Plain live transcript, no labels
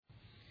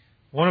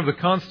One of the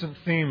constant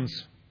themes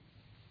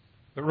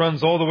that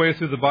runs all the way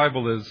through the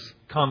Bible is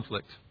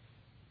conflict,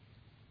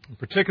 and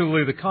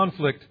particularly the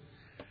conflict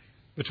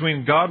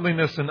between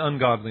godliness and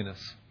ungodliness.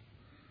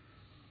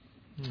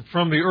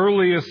 From the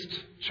earliest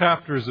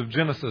chapters of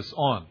Genesis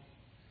on,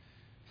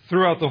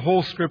 throughout the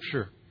whole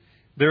Scripture,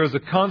 there is a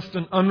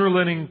constant,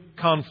 unrelenting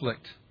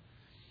conflict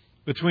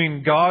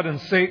between God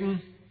and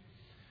Satan,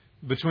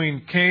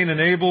 between Cain and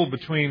Abel,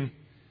 between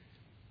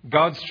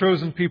God's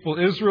chosen people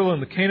Israel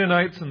and the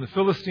Canaanites and the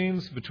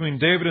Philistines, between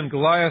David and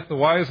Goliath, the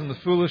wise and the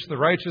foolish, the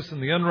righteous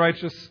and the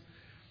unrighteous,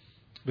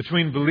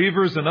 between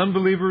believers and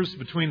unbelievers,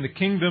 between the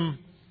kingdom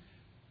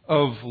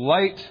of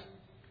light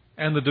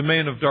and the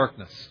domain of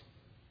darkness.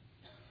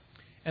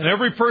 And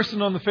every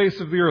person on the face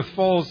of the earth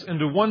falls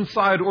into one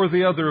side or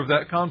the other of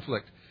that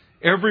conflict.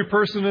 Every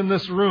person in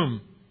this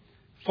room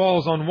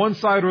falls on one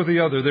side or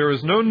the other. There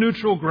is no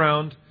neutral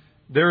ground.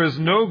 There is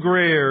no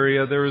gray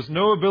area. There is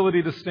no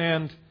ability to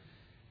stand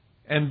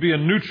and be a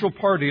neutral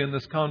party in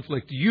this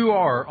conflict. You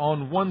are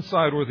on one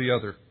side or the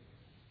other.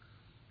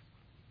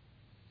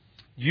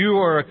 You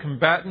are a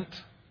combatant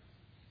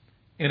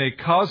in a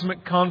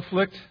cosmic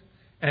conflict,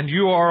 and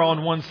you are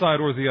on one side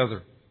or the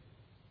other.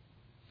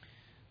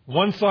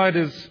 One side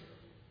is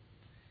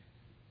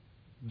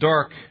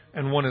dark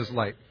and one is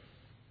light.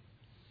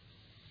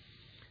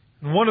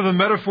 And one of the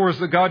metaphors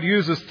that God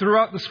uses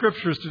throughout the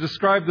Scriptures to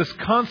describe this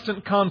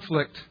constant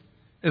conflict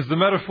is the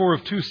metaphor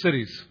of two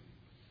cities.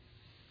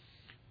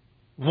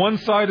 One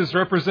side is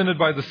represented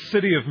by the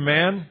city of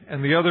man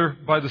and the other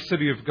by the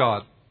city of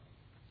God.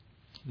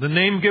 The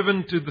name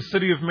given to the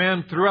city of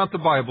man throughout the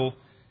Bible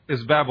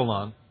is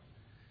Babylon.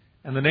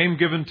 And the name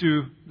given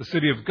to the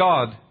city of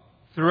God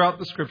throughout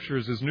the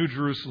Scriptures is New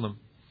Jerusalem.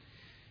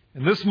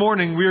 And this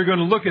morning we are going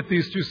to look at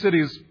these two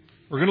cities.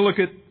 We're going to look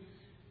at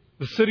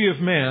the city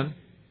of man.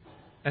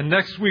 And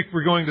next week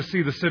we're going to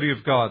see the city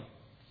of God.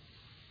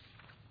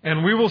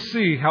 And we will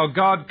see how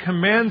God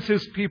commands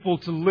His people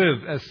to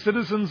live as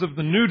citizens of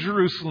the New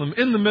Jerusalem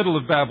in the middle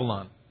of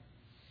Babylon.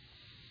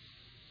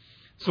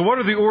 So what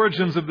are the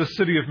origins of the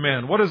city of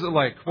man? What is it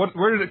like?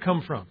 Where did it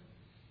come from?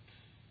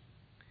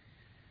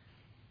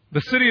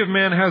 The city of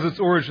man has its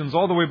origins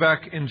all the way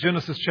back in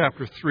Genesis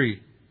chapter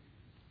 3,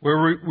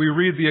 where we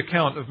read the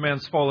account of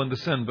man's fall into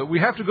sin. But we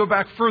have to go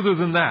back further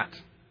than that.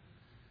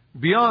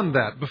 Beyond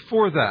that,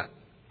 before that.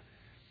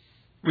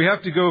 We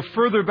have to go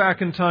further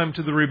back in time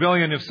to the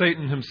rebellion of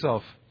Satan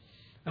himself.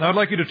 And I'd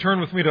like you to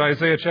turn with me to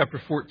Isaiah chapter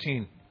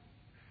 14.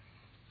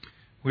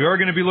 We are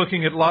going to be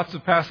looking at lots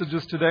of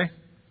passages today,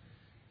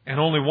 and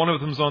only one of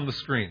them is on the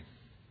screen.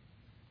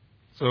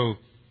 So,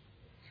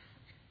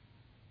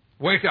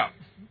 wake up.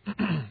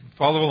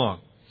 Follow along.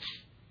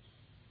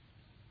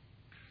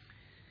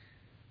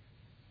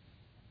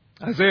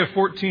 Isaiah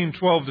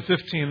 14:12 to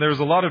 15. There's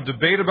a lot of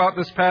debate about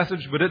this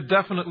passage, but it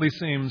definitely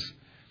seems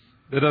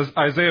that as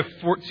Isaiah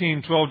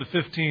 14:12 to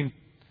 15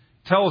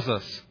 tells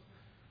us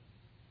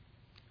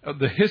of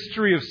the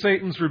history of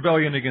Satan's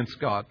rebellion against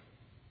God.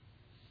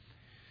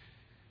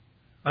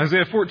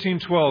 Isaiah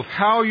 14:12,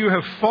 how you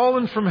have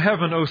fallen from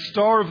heaven, O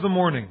star of the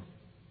morning,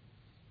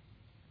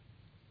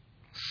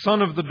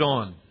 son of the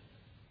dawn.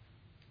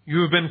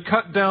 You have been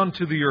cut down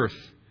to the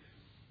earth,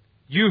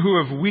 you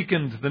who have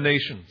weakened the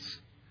nations.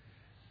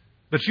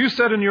 But you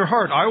said in your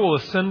heart, I will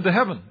ascend to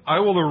heaven. I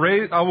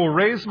will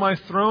raise my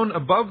throne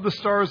above the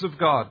stars of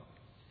God.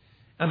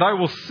 And I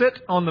will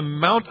sit on the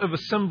mount of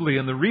assembly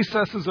in the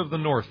recesses of the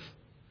north.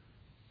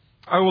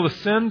 I will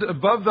ascend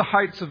above the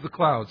heights of the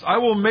clouds. I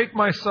will make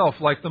myself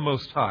like the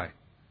Most High.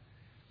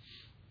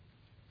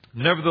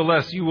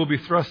 Nevertheless, you will be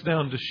thrust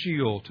down to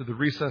Sheol, to the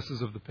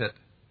recesses of the pit.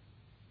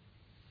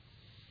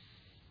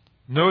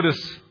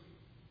 Notice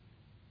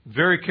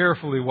very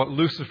carefully what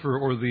Lucifer,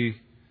 or the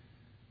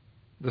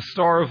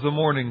star of the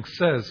morning,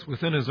 says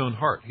within his own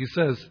heart. He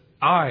says,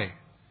 I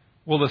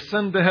will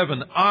ascend to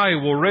heaven. I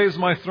will raise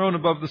my throne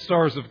above the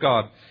stars of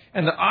God.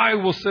 And I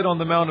will sit on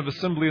the mount of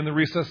assembly in the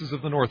recesses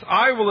of the north.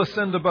 I will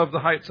ascend above the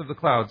heights of the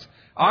clouds.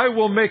 I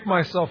will make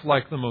myself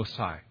like the Most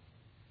High.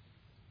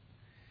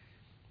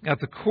 At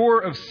the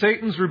core of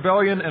Satan's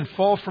rebellion and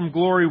fall from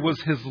glory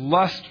was his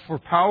lust for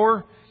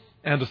power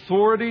and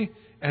authority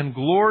and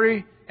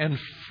glory and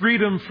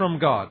freedom from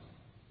God.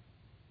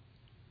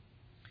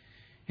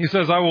 He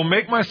says, I will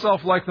make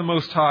myself like the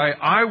Most High.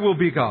 I will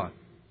be God.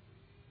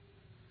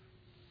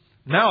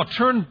 Now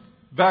turn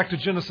back to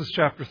Genesis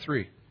chapter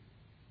 3.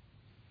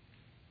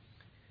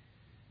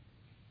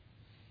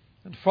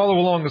 And follow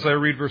along as I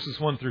read verses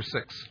 1 through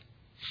 6.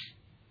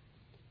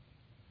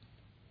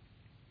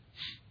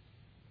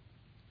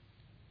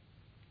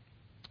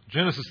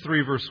 Genesis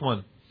 3 verse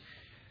 1.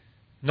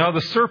 Now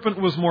the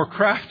serpent was more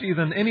crafty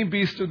than any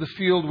beast of the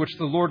field which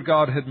the Lord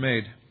God had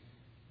made.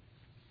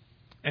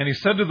 And he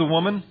said to the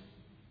woman,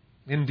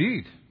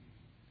 Indeed,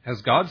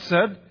 has God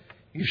said,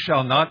 You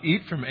shall not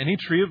eat from any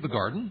tree of the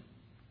garden?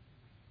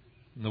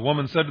 And the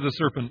woman said to the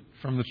serpent,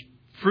 From the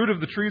fruit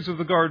of the trees of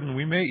the garden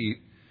we may eat.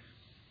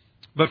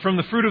 But from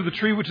the fruit of the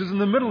tree which is in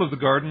the middle of the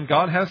garden,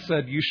 God has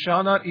said, You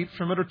shall not eat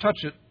from it or touch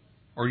it,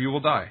 or you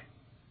will die.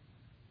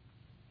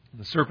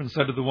 And the serpent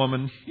said to the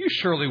woman, "You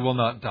surely will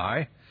not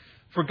die,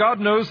 for God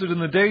knows that in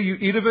the day you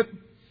eat of it,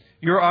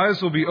 your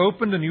eyes will be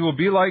opened and you will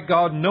be like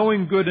God,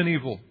 knowing good and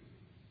evil."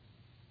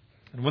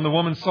 And when the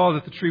woman saw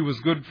that the tree was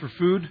good for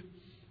food,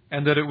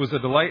 and that it was a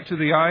delight to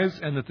the eyes,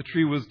 and that the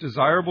tree was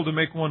desirable to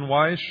make one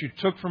wise, she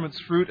took from its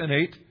fruit and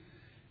ate,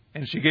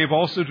 and she gave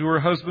also to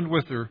her husband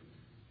with her,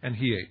 and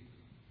he ate.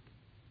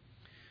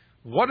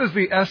 What is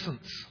the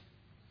essence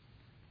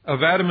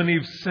of Adam and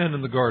Eve's sin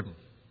in the garden?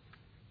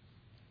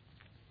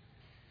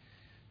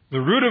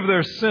 The root of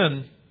their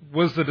sin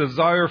was the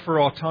desire for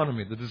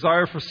autonomy, the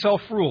desire for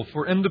self-rule,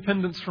 for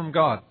independence from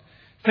God.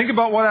 Think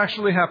about what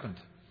actually happened.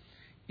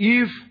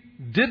 Eve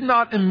did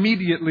not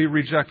immediately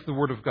reject the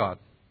word of God.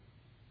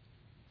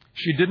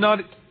 She did not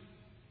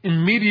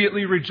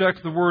immediately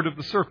reject the word of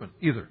the serpent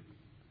either.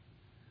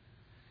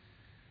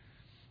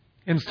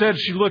 Instead,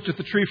 she looked at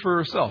the tree for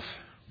herself.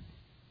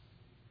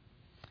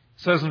 It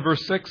says in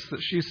verse 6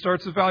 that she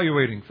starts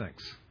evaluating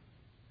things.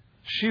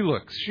 She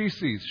looks, she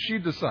sees, she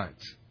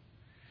decides.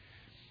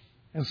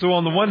 And so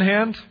on the one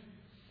hand,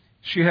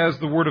 she has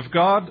the word of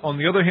God. On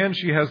the other hand,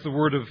 she has the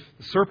word of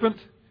the serpent.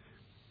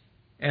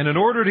 And in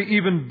order to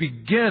even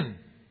begin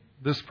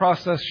this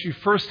process, she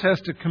first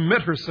has to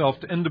commit herself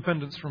to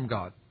independence from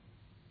God.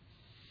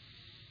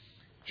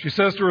 She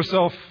says to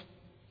herself,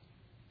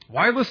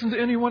 "Why listen to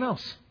anyone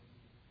else?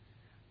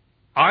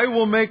 I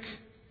will make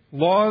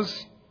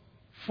laws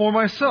for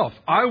myself.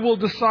 I will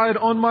decide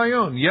on my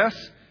own. Yes,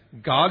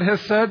 God has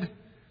said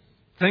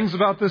things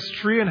about this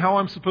tree and how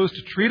I'm supposed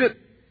to treat it,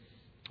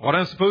 what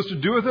I'm supposed to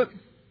do with it,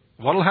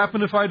 what will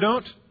happen if I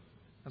don't.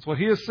 That's what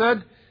He has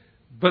said.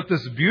 But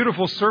this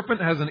beautiful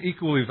serpent has an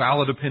equally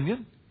valid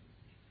opinion.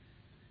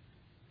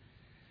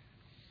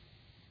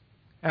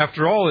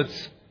 After all,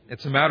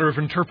 it's a matter of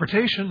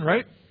interpretation,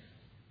 right?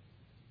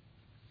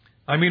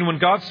 I mean, when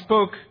God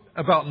spoke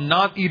about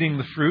not eating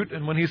the fruit,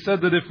 and when He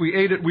said that if we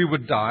ate it, we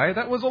would die,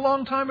 that was a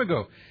long time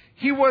ago.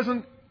 He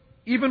wasn't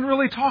even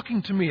really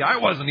talking to me. I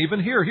wasn't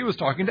even here. He was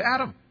talking to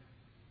Adam.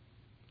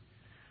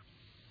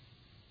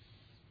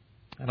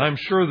 And I'm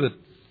sure that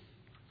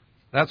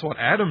that's what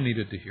Adam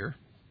needed to hear.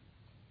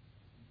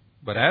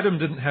 But Adam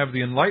didn't have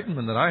the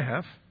enlightenment that I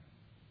have.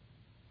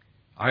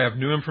 I have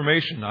new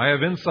information. I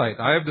have insight.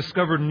 I have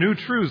discovered new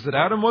truths that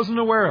Adam wasn't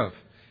aware of.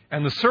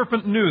 And the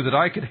serpent knew that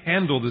I could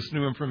handle this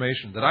new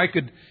information, that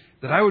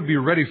I would be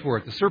ready for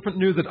it. The serpent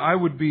knew that I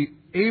would be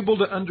able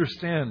to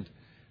understand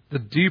the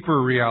deeper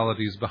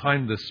realities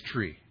behind this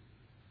tree.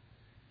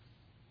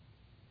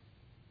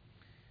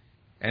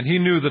 And he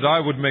knew that I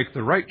would make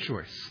the right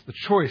choice, the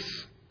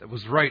choice that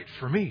was right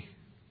for me.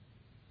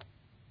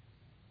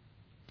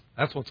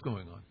 That's what's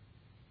going on.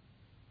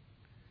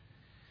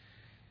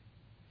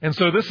 And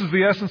so this is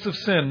the essence of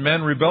sin.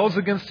 Man rebels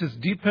against his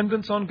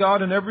dependence on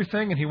God in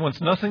everything, and he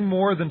wants nothing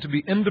more than to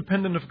be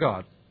independent of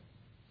God.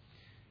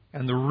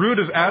 And the root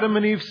of Adam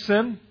and Eve's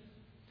sin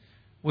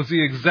was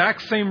the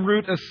exact same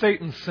root as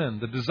Satan's sin,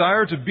 the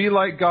desire to be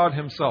like God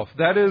Himself.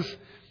 That is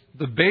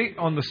the bait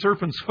on the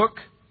serpent's hook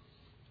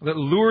that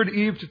lured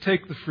Eve to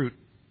take the fruit.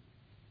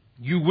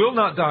 You will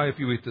not die if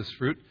you eat this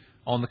fruit.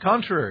 On the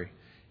contrary,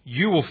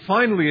 you will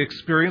finally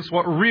experience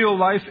what real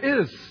life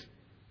is.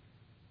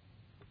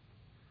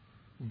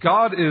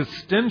 God is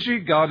stingy.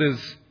 God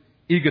is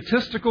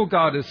egotistical.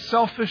 God is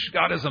selfish.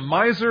 God is a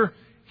miser.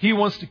 He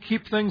wants to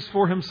keep things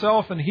for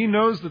Himself, and He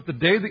knows that the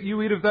day that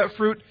you eat of that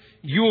fruit,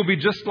 you will be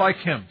just like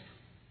Him.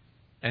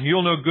 And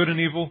you'll know good and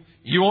evil.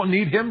 You won't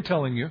need Him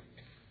telling you.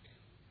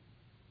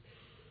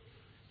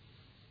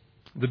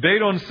 The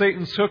bait on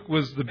Satan's hook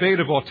was the bait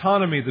of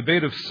autonomy, the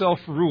bait of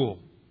self-rule.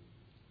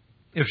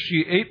 If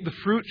she ate the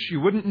fruit, she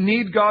wouldn't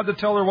need God to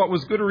tell her what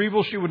was good or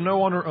evil. She would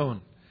know on her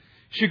own.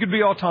 She could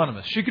be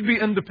autonomous. She could be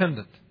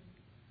independent.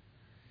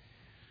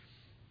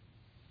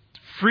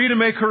 Free to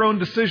make her own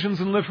decisions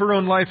and live her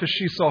own life as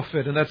she saw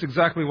fit. And that's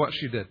exactly what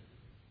she did.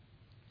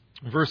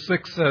 Verse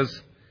 6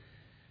 says,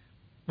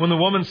 "When the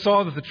woman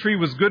saw that the tree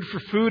was good for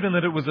food and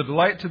that it was a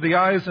delight to the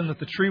eyes and that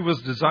the tree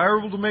was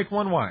desirable to make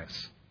one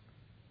wise."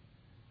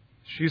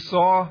 She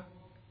saw,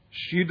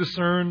 she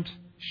discerned,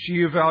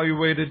 she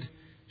evaluated,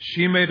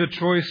 she made a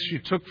choice, she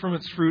took from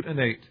its fruit and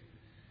ate.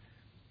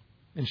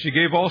 And she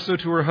gave also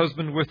to her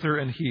husband with her,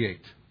 and he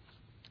ate.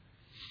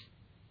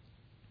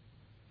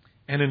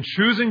 And in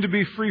choosing to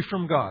be free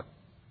from God,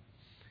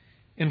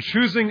 in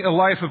choosing a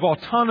life of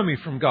autonomy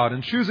from God,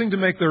 in choosing to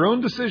make their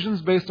own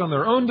decisions based on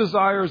their own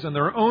desires and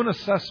their own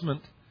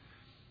assessment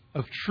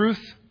of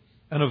truth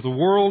and of the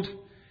world,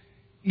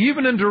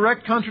 even in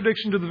direct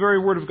contradiction to the very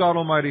Word of God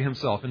Almighty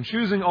Himself, in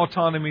choosing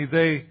autonomy,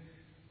 they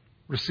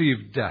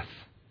received death.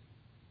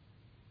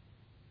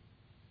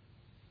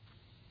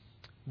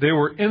 They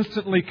were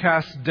instantly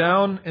cast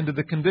down into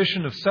the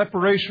condition of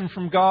separation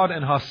from God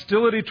and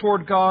hostility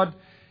toward God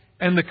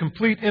and the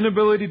complete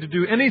inability to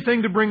do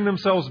anything to bring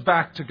themselves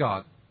back to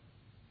God.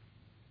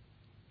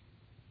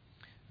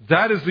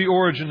 That is the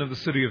origin of the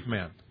city of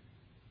man.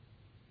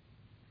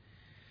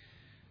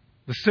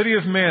 The city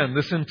of man,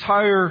 this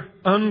entire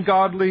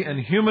ungodly and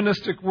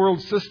humanistic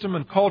world system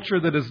and culture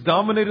that has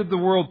dominated the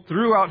world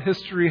throughout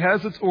history,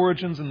 has its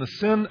origins in the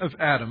sin of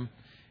Adam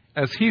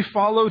as he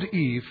followed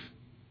Eve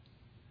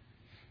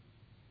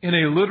in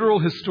a literal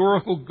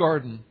historical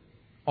garden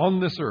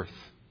on this earth.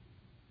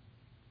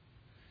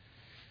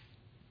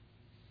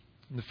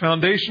 The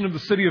foundation of the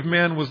city of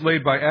man was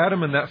laid by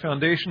Adam, and that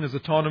foundation is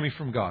autonomy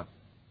from God.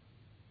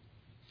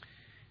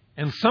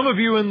 And some of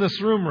you in this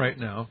room right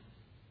now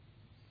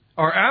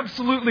are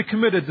absolutely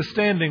committed to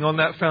standing on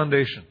that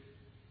foundation.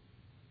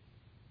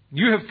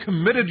 You have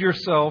committed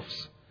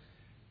yourselves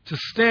to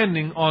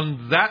standing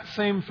on that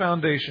same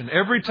foundation.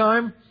 Every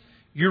time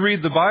you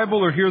read the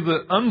Bible or hear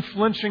the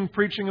unflinching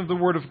preaching of the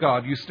Word of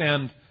God, you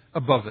stand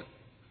above it.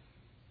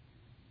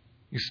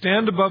 You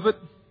stand above it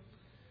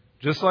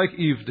just like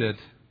Eve did.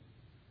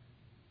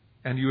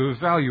 And you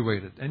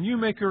evaluate it. And you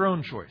make your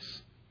own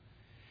choice.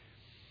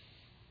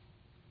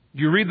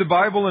 You read the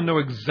Bible and know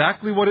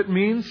exactly what it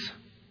means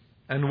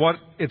and what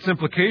its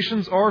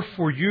implications are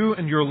for you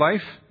and your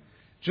life,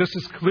 just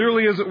as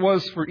clearly as it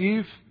was for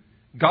Eve.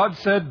 God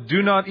said,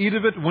 do not eat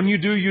of it. When you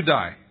do, you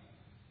die.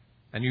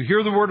 And you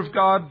hear the Word of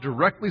God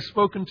directly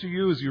spoken to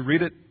you as you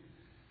read it.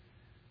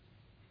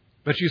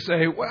 But you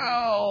say,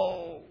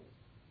 well,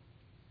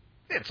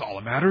 it's all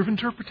a matter of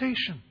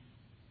interpretation.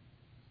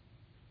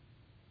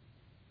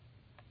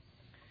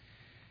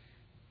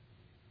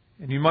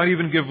 And you might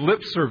even give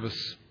lip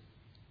service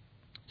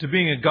to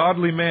being a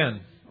godly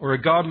man or a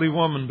godly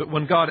woman. But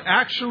when God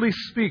actually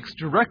speaks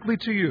directly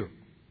to you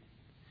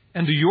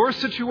and to your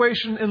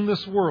situation in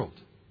this world,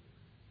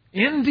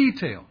 in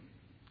detail,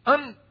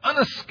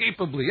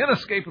 inescapably,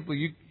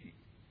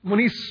 when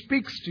He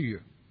speaks to you,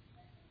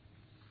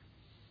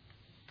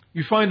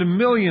 you find a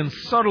million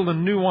subtle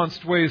and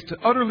nuanced ways to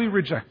utterly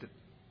reject it.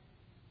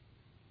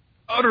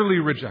 Utterly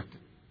reject it.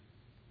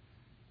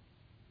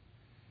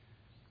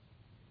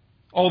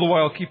 All the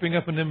while keeping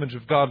up an image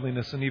of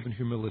godliness and even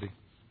humility.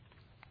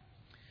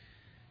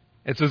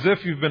 It's as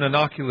if you've been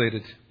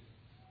inoculated.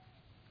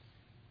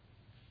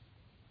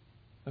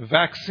 A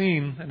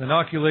vaccine, an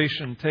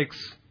inoculation, takes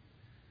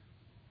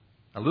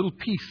a little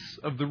piece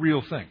of the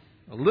real thing,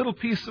 a little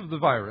piece of the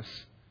virus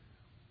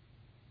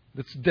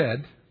that's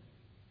dead,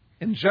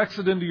 injects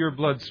it into your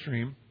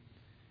bloodstream,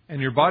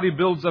 and your body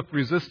builds up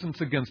resistance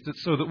against it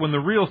so that when the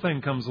real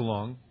thing comes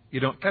along,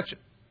 you don't catch it.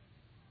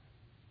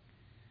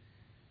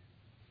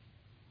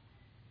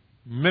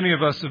 Many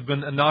of us have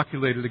been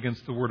inoculated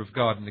against the Word of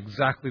God in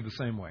exactly the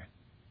same way.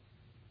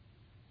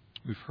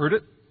 We've heard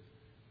it.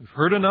 We've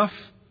heard enough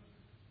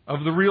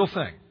of the real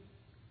thing.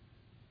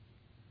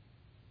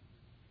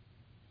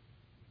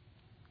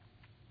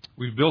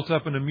 We've built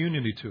up an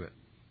immunity to it.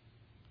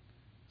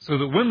 So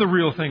that when the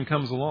real thing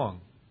comes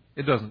along,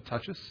 it doesn't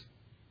touch us.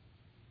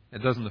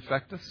 It doesn't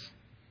affect us.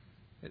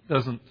 It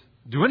doesn't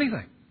do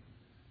anything.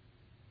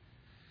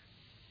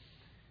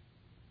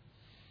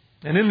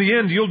 And in the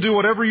end, you'll do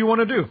whatever you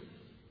want to do.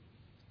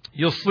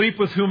 You'll sleep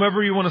with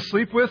whomever you want to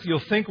sleep with. You'll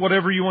think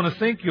whatever you want to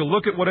think. You'll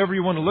look at whatever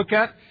you want to look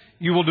at.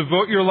 You will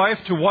devote your life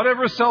to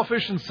whatever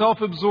selfish and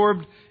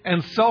self-absorbed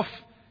and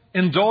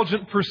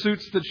self-indulgent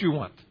pursuits that you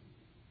want.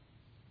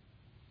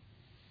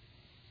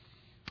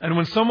 And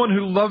when someone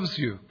who loves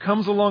you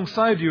comes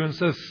alongside you and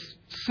says,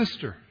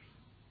 sister,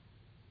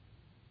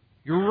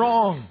 you're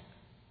wrong,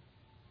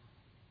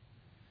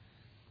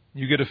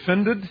 you get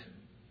offended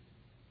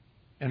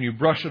and you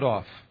brush it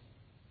off.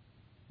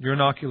 You're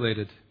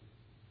inoculated.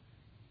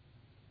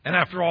 And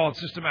after all,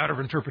 it's just a matter of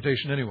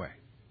interpretation anyway.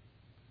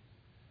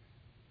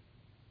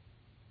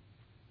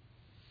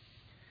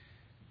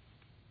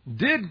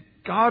 Did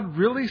God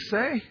really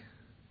say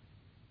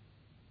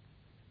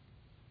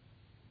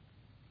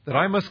that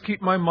I must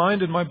keep my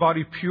mind and my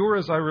body pure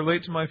as I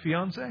relate to my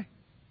fiancée?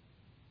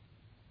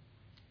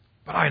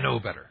 But I know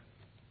better.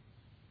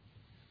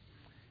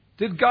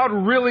 Did God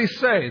really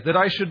say that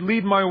I should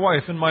lead my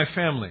wife and my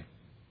family?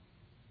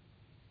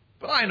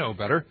 But I know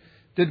better.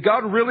 Did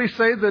God really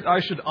say that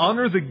I should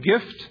honor the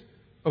gift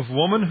of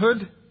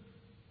womanhood?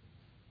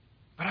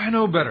 But I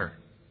know better.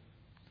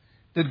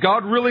 Did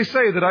God really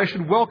say that I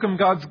should welcome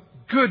God's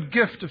good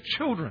gift of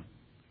children?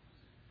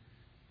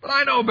 But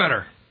I know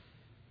better.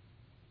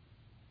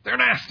 They're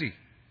nasty.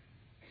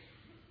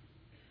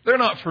 They're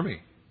not for me.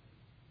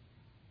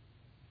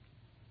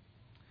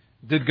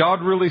 Did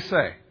God really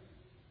say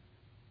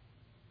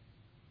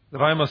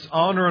that I must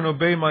honor and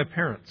obey my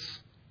parents?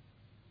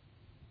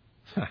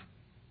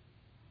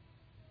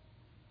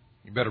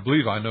 You better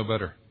believe I know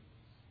better.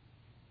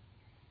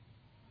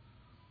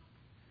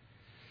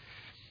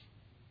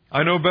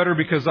 I know better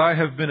because I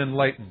have been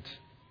enlightened.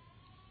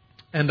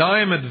 And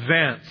I am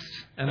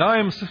advanced. And I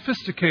am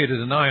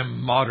sophisticated. And I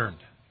am modern.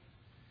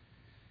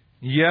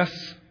 Yes,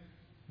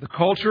 the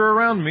culture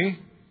around me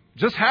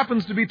just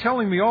happens to be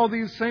telling me all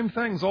these same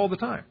things all the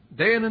time.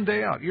 Day in and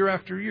day out, year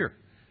after year.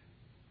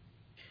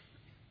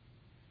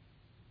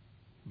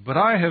 But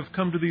I have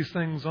come to these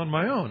things on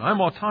my own. I'm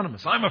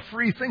autonomous. I'm a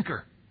free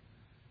thinker.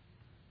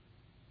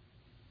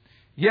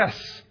 Yes,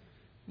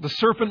 The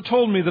serpent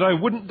told me that I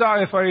wouldn't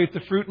die if I ate the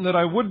fruit and that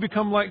I would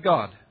become like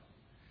God.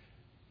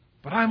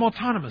 But I'm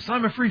autonomous.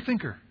 I'm a free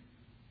thinker.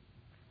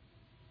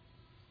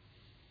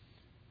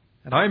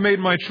 And I made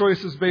my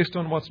choices based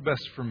on what's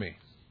best for me.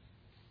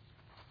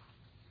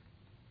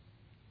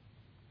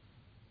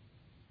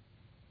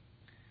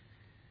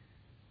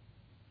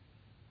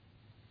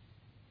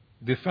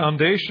 The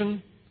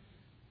foundation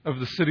of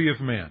the city of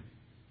man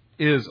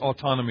is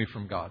autonomy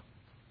from God.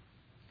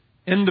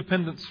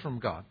 Independence from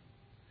God.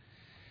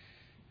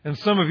 And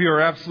some of you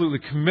are absolutely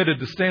committed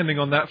to standing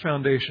on that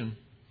foundation,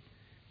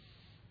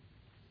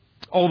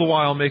 all the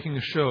while making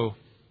a show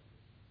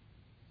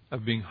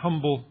of being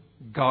humble,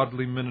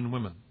 godly men and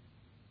women.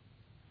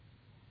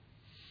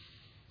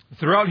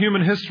 Throughout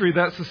human history,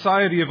 that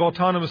society of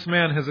autonomous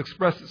man has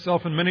expressed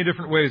itself in many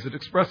different ways. It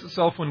expressed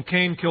itself when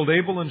Cain killed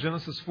Abel in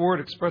Genesis 4.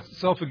 It expressed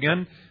itself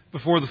again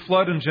before the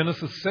flood in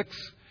Genesis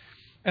 6.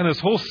 And this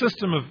whole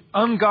system of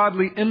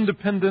ungodly,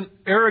 independent,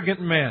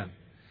 arrogant man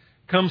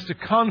comes to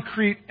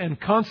concrete and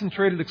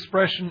concentrated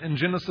expression in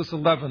Genesis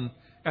 11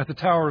 at the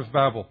Tower of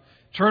Babel.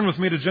 Turn with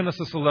me to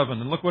Genesis 11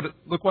 and look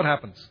what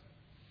happens.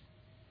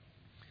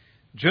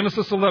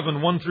 Genesis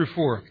 11, 1 through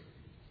 4.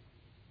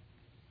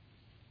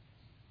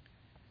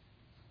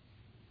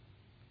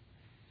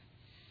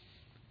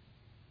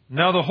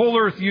 Now the whole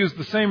earth used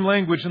the same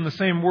language and the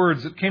same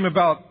words. It came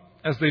about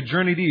as they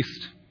journeyed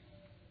east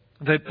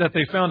that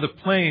they found a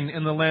plain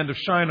in the land of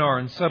Shinar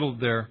and settled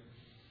there.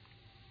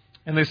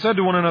 And they said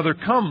to one another,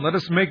 "Come, let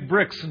us make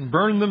bricks and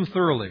burn them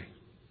thoroughly."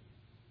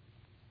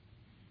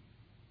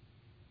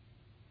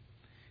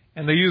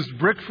 And they used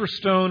brick for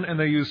stone and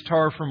they used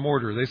tar for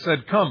mortar. They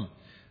said, "Come,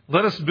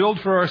 let us build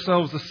for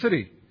ourselves a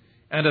city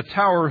and a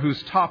tower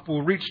whose top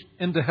will reach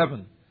into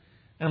heaven.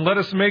 And let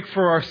us make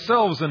for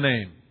ourselves a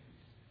name.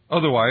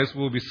 Otherwise,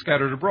 we'll be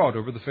scattered abroad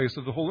over the face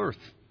of the whole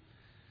earth."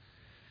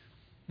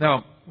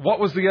 Now, what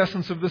was the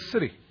essence of this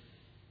city?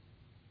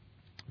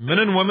 Men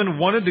and women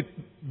wanted to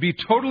be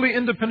totally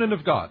independent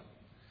of God.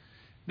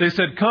 They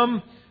said,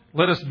 "Come,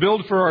 let us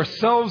build for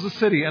ourselves a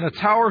city and a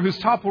tower whose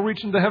top will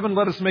reach into heaven.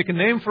 Let us make a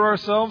name for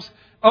ourselves.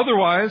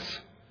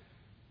 Otherwise,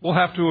 we'll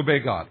have to obey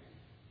God."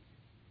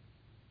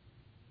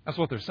 That's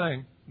what they're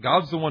saying.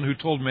 God's the one who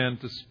told man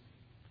to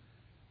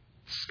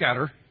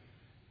scatter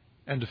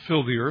and to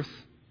fill the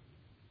earth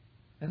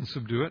and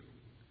subdue it.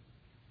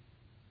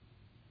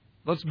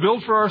 Let's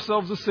build for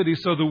ourselves a city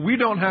so that we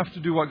don't have to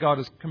do what God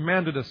has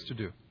commanded us to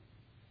do.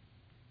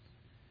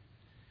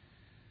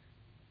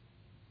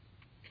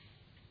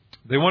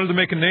 They wanted to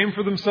make a name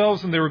for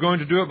themselves, and they were going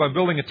to do it by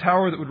building a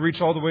tower that would reach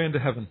all the way into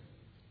heaven.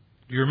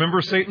 Do you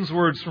remember Satan's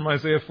words from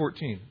Isaiah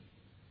 14?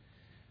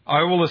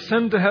 "I will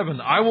ascend to heaven.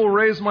 I will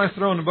raise my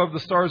throne above the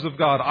stars of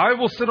God. I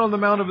will sit on the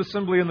mount of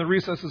assembly in the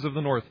recesses of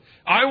the north.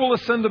 I will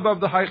ascend above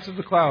the heights of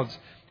the clouds.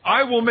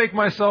 I will make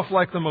myself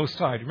like the Most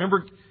High."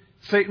 Remember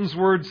Satan's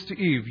words to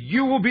Eve.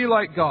 You will be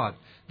like God.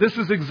 This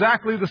is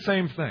exactly the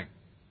same thing.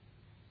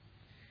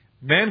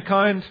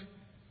 Mankind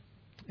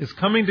is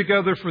coming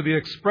together for the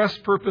express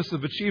purpose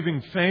of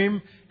achieving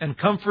fame and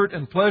comfort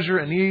and pleasure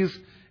and ease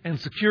and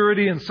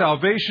security and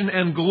salvation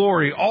and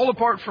glory, all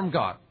apart from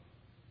God.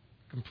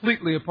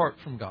 Completely apart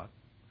from God.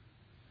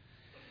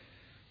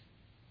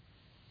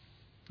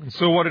 And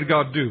so what did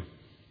God do?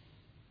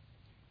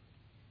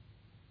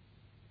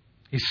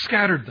 He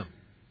scattered them.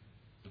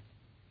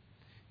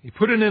 He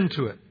put an end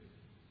to it.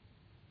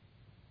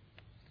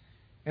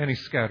 And He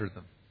scattered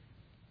them.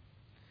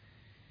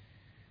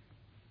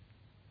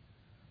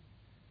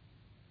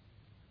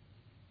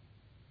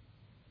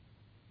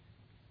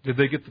 Did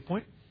they get the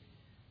point?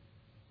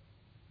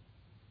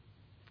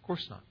 Of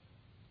course not.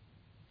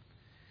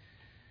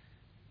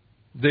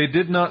 They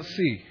did not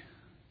see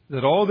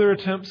that all their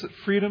attempts at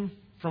freedom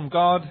from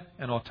God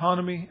and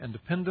autonomy and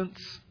dependence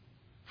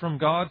from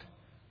God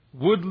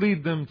would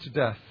lead them to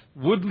death,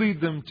 would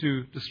lead them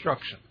to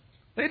destruction.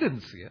 They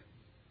didn't see it.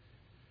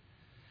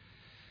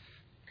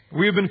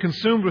 We have been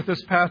consumed with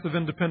this path of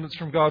independence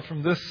from God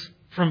from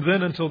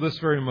then until this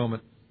very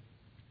moment.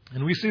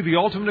 And we see the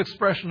ultimate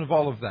expression of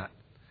all of that.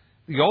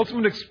 The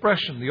ultimate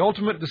expression, the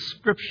ultimate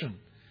description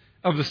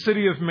of the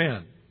city of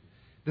man,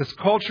 this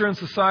culture and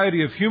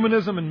society of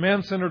humanism and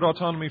man-centered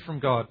autonomy from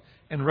God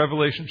in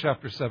Revelation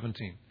chapter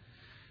 17.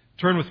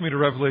 Turn with me to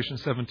Revelation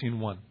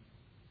 17:1.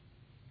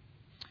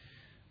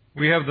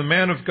 We have the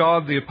man of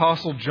God, the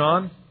Apostle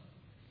John,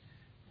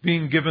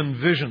 being given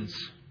visions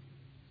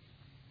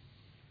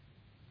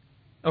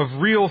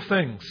of real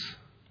things,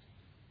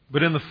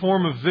 but in the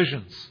form of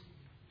visions.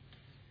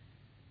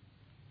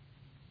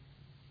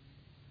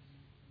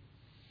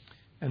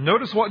 And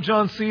notice what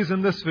John sees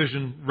in this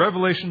vision,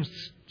 Revelation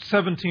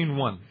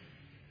 17:1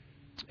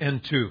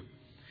 and 2.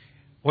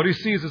 What he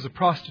sees is a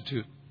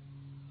prostitute.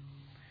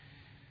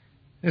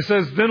 It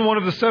says, "Then one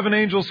of the 7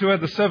 angels who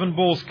had the 7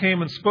 bowls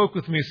came and spoke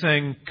with me,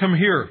 saying, 'Come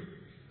here,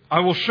 I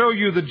will show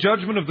you the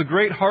judgment of the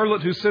great harlot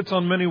who sits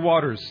on many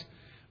waters,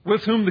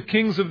 with whom the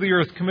kings of the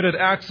earth committed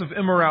acts of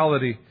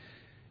immorality,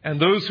 and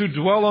those who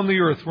dwell on the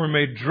earth were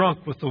made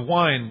drunk with the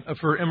wine of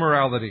her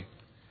immorality.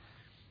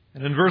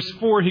 And in verse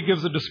 4, he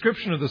gives a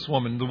description of this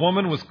woman. The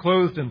woman was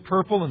clothed in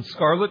purple and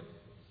scarlet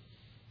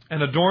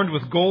and adorned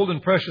with gold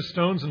and precious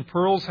stones and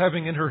pearls,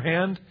 having in her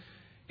hand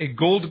a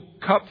gold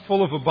cup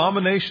full of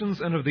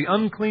abominations and of the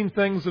unclean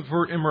things of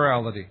her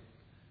immorality.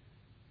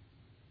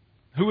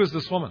 Who is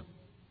this woman?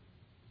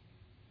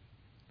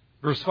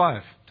 Verse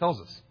 5 tells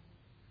us.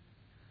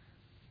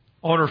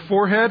 On her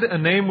forehead a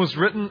name was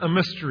written, a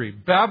mystery,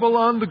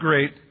 Babylon the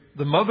Great,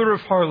 the mother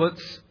of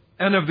harlots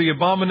and of the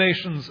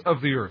abominations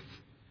of the earth.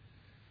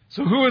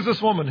 So who is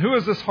this woman? Who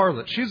is this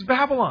harlot? She's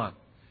Babylon.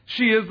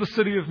 She is the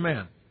city of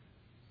man.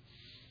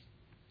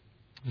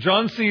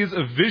 John sees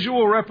a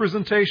visual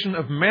representation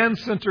of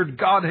man-centered,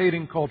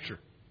 God-hating culture.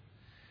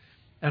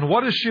 And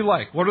what is she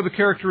like? What are the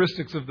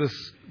characteristics of this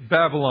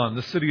Babylon,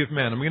 the city of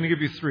man? I'm going to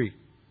give you 3.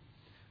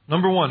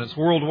 Number 1, it's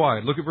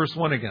worldwide. Look at verse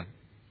 1 again.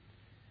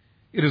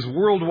 It is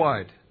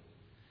worldwide.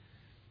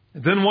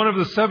 And then one of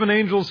the 7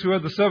 angels who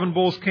had the 7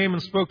 bowls came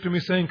and spoke to me,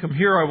 saying, Come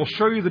here, I will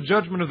show you the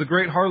judgment of the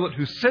great harlot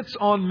who sits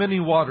on many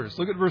waters.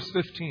 Look at verse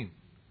 15.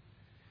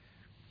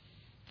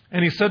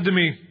 And he said to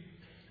me,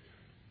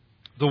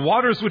 The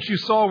waters which you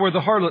saw where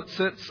the harlot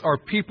sits are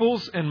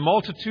peoples and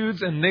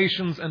multitudes and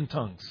nations and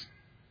tongues.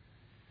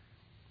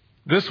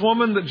 This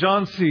woman that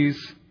John sees,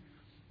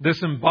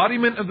 this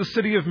embodiment of the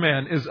city of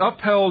man, is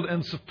upheld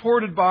and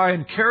supported by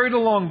and carried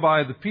along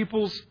by the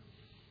peoples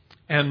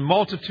and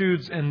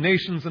multitudes and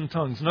nations and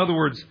tongues. In other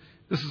words,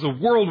 this is a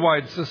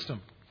worldwide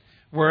system.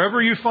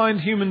 Wherever you find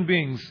human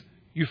beings,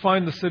 you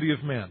find the city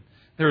of man.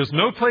 There is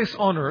no place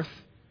on earth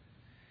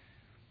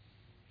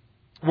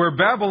where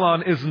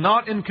Babylon is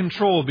not in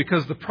control,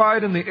 because the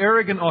pride and the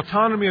arrogant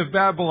autonomy of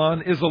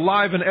Babylon is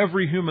alive in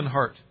every human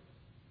heart.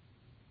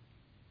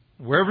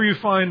 Wherever you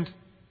find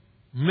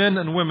men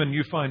and women,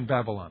 you find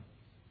Babylon.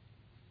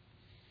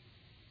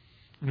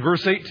 In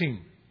verse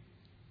 18,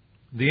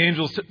 the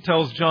angel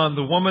tells John,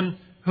 The woman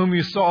whom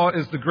you saw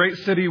is the great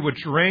city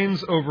which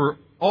reigns over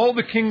all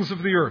the kings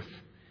of the earth.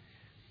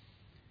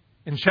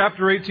 In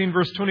chapter 18,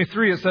 verse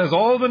 23, it says,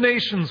 All the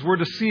nations were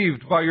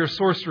deceived by your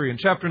sorcery. In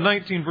chapter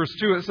 19, verse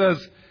 2, it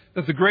says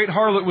that the great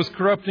harlot was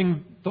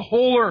corrupting the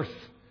whole earth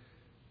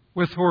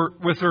with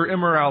her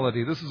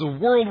immorality. This is a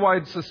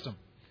worldwide system.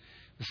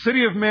 The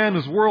city of man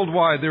is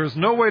worldwide. There is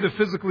no way to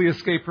physically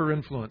escape her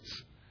influence.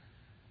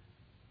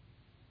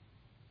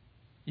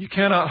 You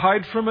cannot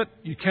hide from it.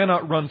 You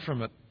cannot run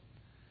from it.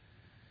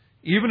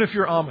 Even if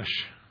you're Amish,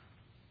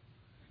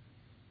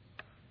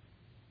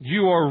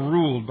 you are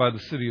ruled by the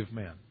city of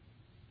man.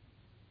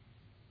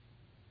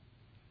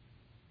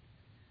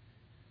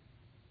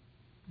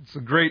 It's a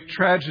great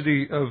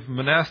tragedy of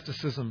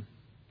monasticism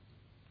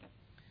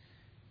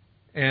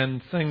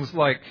and things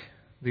like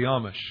the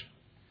Amish.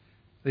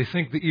 They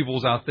think the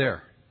evil's out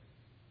there.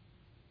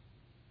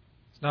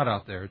 It's not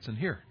out there. It's in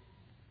here.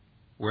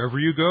 Wherever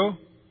you go,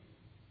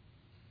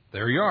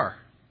 there you are.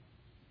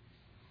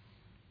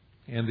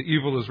 And the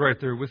evil is right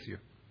there with you.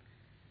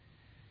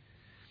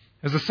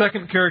 As a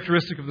second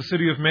characteristic of the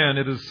city of man,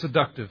 it is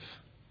seductive.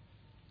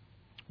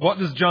 What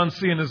does John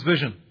see in his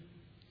vision?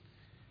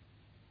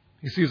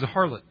 He sees a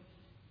harlot.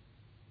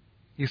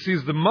 He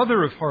sees the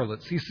mother of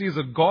harlots. He sees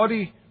a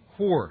gaudy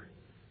whore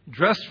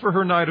dressed for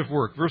her night of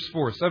work. Verse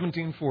 4,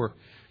 17:4.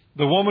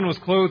 The woman was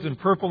clothed in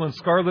purple and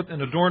scarlet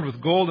and adorned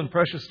with gold and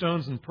precious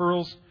stones and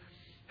pearls,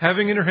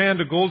 having in her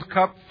hand a gold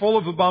cup full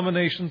of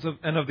abominations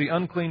and of the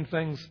unclean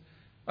things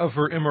of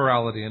her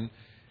immorality.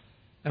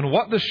 And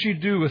what does she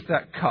do with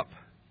that cup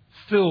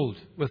filled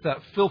with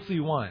that filthy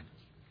wine?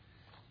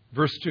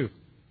 Verse 2.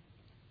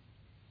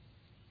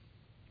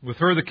 With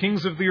her the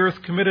kings of the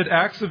earth committed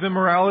acts of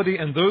immorality,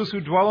 and those who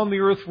dwell on the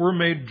earth were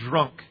made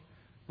drunk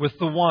with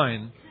the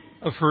wine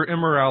of her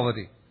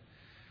immorality.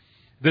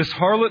 This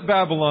harlot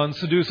Babylon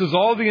seduces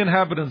all the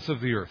inhabitants of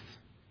the earth.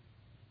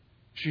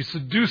 She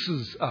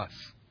seduces us.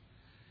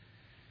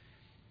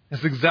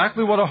 That's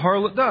exactly what a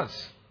harlot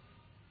does.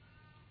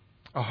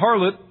 A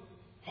harlot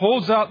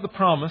holds out the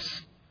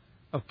promise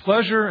of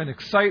pleasure and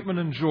excitement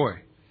and joy.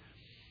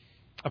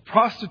 A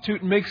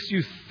prostitute makes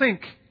you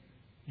think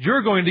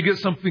you're going to get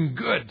something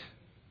good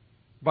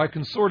by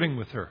consorting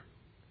with her.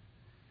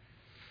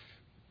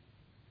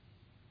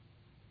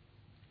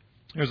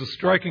 There's a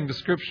striking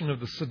description of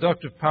the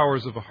seductive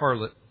powers of a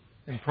harlot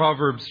in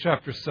Proverbs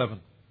chapter 7.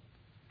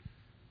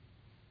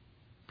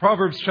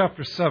 Proverbs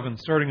chapter 7,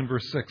 starting in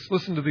verse 6.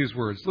 Listen to these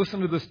words.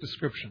 Listen to this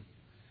description.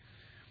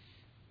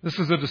 This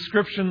is a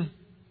description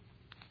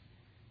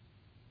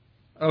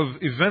of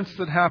events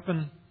that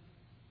happen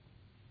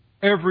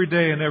every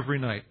day and every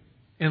night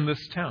in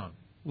this town,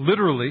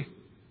 literally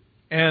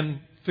and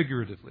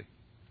figuratively.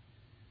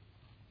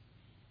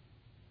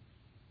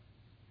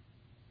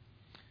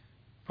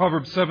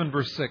 Proverbs 7,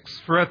 verse 6.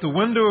 For at the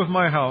window of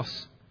my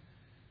house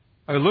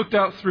I looked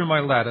out through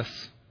my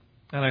lattice,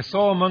 and I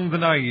saw among the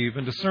naive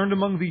and discerned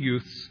among the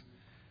youths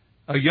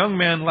a young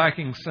man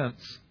lacking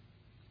sense,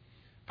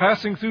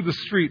 passing through the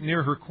street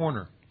near her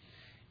corner.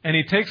 And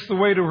he takes the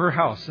way to her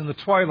house in the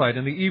twilight,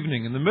 in the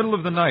evening, in the middle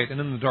of the night, and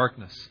in the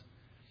darkness.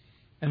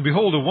 And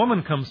behold, a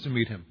woman comes to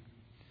meet him,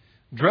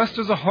 dressed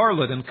as a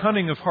harlot and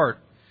cunning of heart.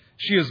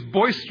 She is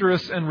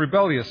boisterous and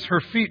rebellious.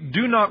 Her feet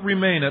do not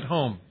remain at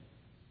home.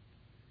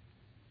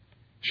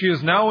 She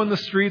is now in the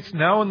streets,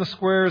 now in the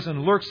squares,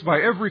 and lurks by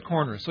every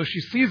corner. So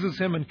she seizes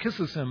him and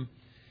kisses him,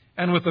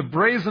 and with a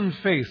brazen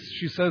face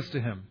she says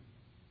to him,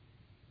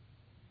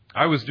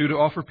 I was due to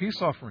offer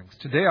peace offerings.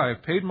 Today I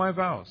have paid my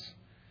vows.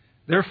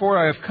 Therefore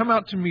I have come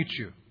out to meet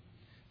you,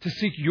 to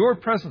seek your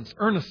presence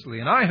earnestly,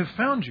 and I have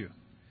found you.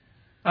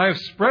 I have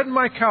spread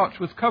my couch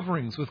with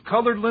coverings, with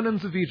colored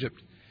linens of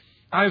Egypt.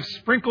 I have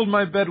sprinkled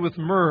my bed with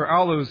myrrh,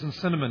 aloes, and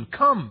cinnamon.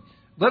 Come,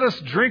 let us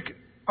drink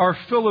our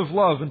fill of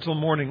love until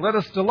morning. Let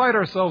us delight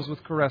ourselves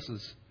with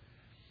caresses.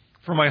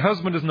 For my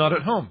husband is not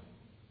at home.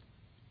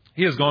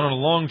 He has gone on a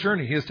long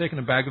journey. He has taken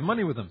a bag of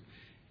money with him.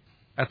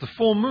 At the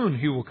full moon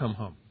he will come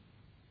home.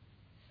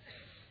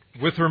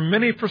 With her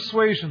many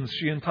persuasions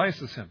she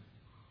entices him.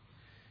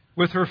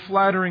 With her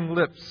flattering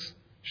lips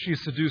she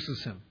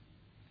seduces him.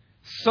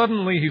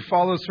 Suddenly he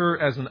follows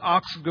her as an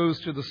ox goes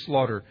to the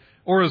slaughter,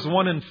 or as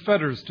one in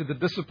fetters to the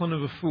discipline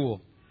of a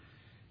fool,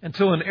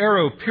 until an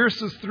arrow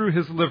pierces through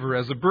his liver,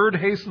 as a bird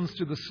hastens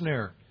to the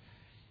snare.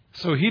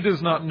 So he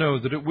does not know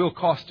that it will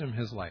cost him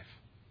his life.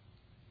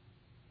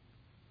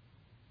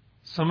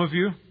 Some of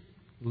you,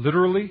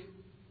 literally,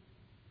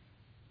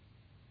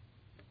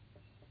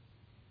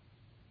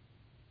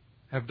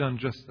 have done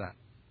just that.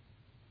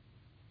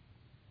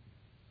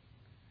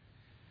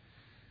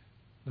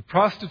 The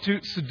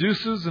prostitute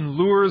seduces and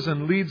lures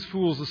and leads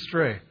fools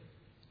astray.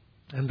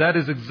 And that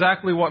is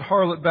exactly what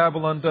harlot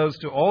Babylon does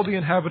to all the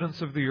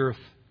inhabitants of the earth.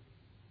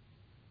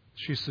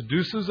 She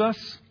seduces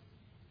us,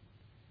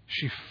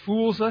 she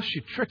fools us, she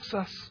tricks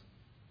us,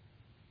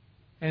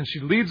 and she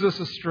leads us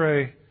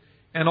astray,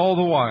 and all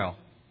the while,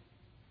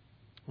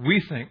 we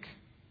think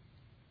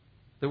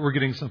that we're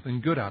getting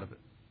something good out of it.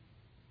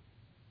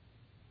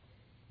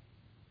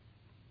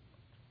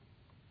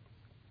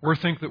 We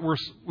think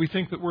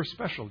that we're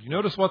special. Do you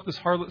notice what this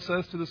harlot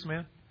says to this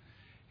man?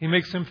 He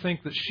makes him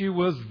think that she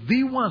was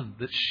the one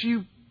that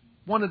she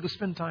wanted to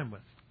spend time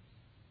with.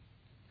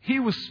 He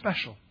was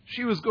special.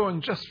 She was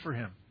going just for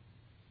him.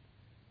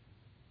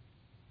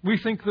 We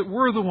think that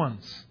we're the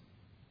ones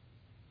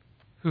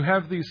who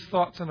have these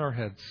thoughts in our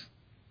heads.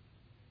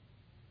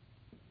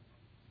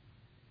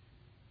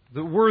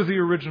 That we're the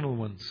original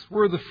ones.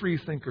 We're the free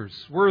thinkers.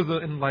 We're the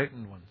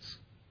enlightened ones.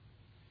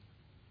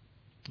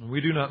 And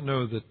we do not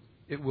know that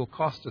it will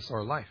cost us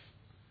our life.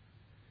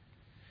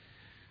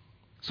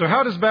 So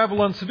how does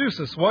Babylon seduce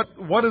us?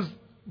 What is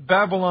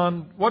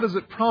Babylon, what does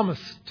it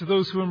promise to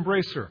those who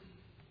embrace her?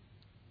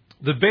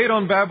 The bait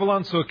on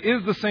Babylon's hook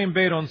is the same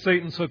bait on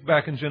Satan's hook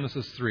back in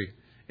Genesis 3.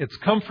 It's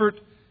comfort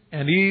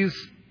and ease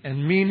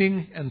and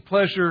meaning and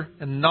pleasure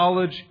and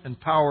knowledge and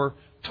power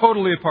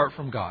totally apart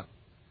from God.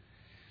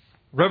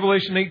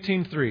 Revelation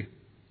 18:3.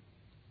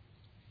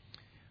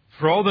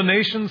 For all the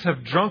nations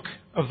have drunk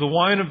of the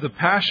wine of the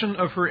passion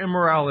of her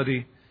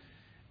immorality,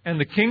 and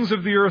the kings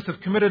of the earth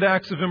have committed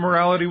acts of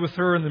immorality with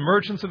her, and the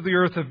merchants of the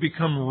earth have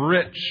become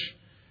rich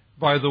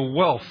by the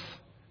wealth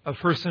of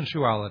her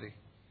sensuality.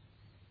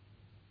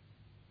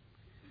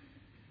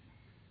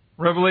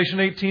 Revelation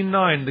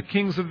 18:9, the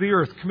kings of the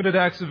earth committed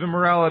acts of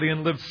immorality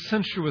and lived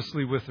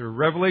sensuously with her.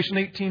 Revelation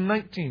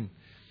 18:19,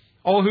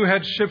 all who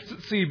had ships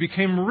at sea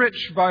became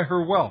rich by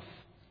her wealth.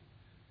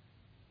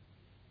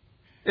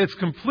 It's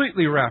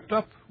completely wrapped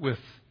up with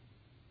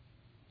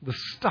the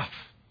stuff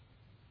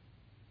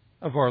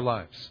of our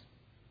lives.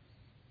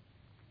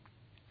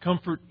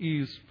 Comfort,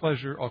 ease,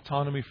 pleasure,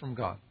 autonomy from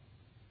God.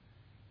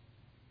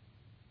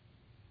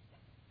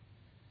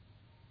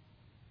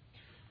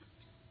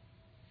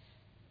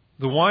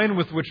 The wine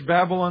with which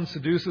Babylon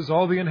seduces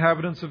all the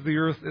inhabitants of the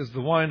earth is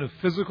the wine of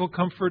physical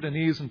comfort and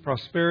ease and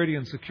prosperity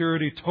and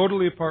security,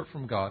 totally apart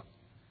from God.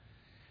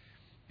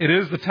 It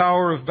is the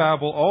Tower of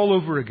Babel all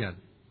over again.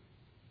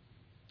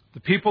 The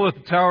people at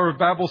the Tower of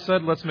Babel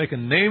said, let's make a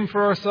name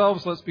for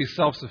ourselves. Let's be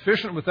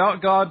self-sufficient without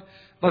God.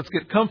 Let's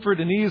get comfort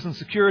and ease and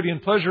security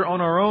and pleasure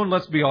on our own.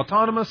 Let's be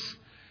autonomous.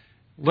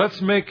 Let's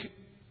make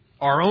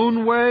our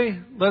own way.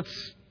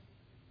 Let's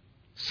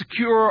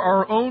secure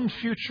our own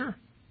future.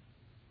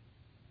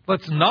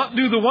 Let's not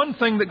do the one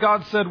thing that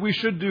God said we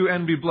should do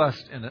and be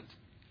blessed in it.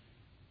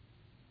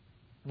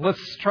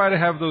 Let's try to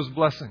have those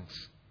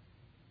blessings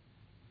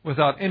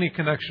without any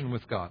connection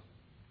with God.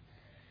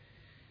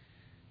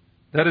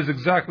 That is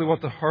exactly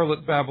what the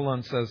harlot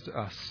Babylon says to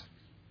us.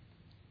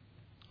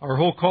 Our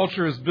whole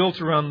culture is built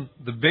around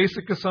the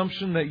basic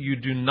assumption that you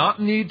do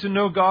not need to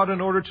know God in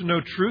order to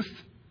know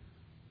truth,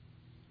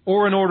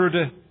 or in order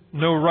to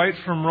know right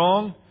from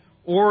wrong,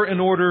 or in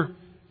order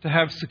to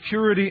have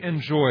security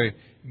and joy.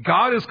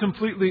 God is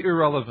completely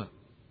irrelevant.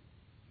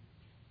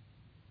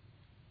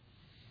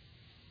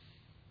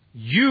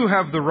 You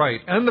have the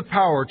right and the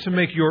power to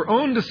make your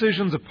own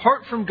decisions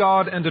apart from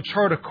God and to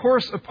chart a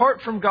course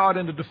apart from God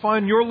and to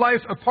define your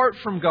life apart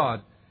from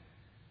God.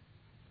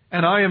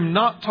 And I am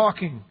not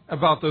talking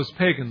about those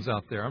pagans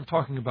out there. I'm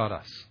talking about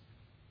us.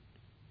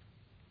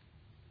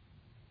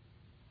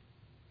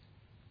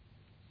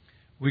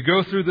 We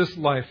go through this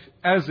life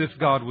as if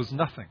God was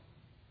nothing.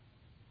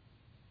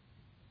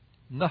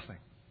 Nothing.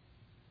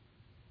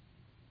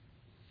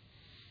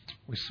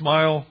 We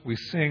smile, we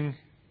sing,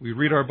 we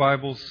read our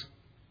Bibles,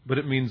 but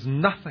it means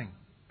nothing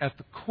at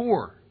the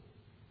core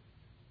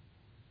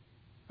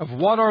of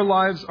what our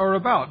lives are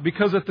about.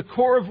 Because at the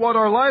core of what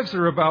our lives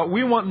are about,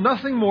 we want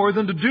nothing more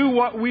than to do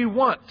what we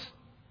want.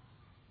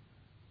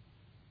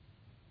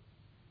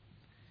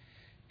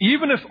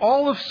 Even if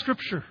all of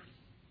Scripture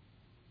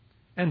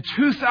and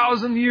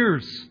 2,000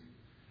 years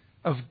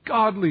of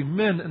godly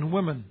men and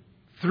women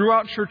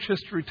throughout church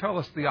history tell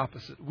us the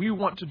opposite. We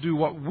want to do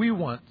what we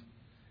want,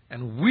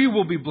 and we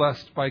will be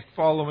blessed by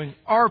following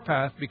our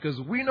path because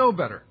we know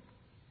better.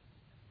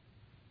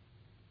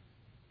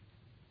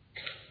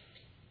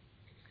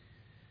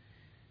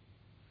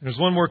 There's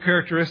one more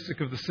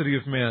characteristic of the city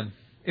of man.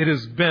 It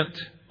is bent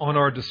on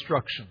our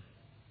destruction.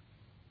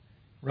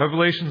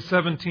 Revelation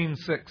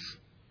 17:6.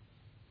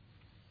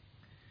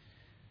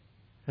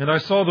 And I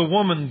saw the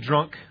woman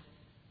drunk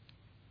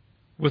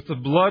with the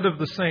blood of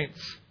the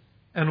saints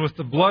and with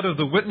the blood of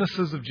the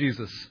witnesses of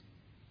Jesus.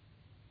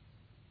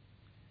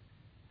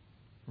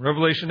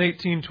 Revelation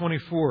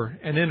 18:24.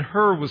 And in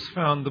her was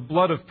found the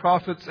blood of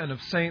prophets and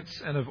of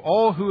saints and of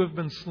all who have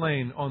been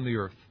slain on the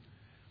earth.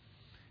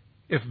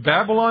 If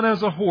Babylon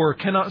as a whore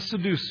cannot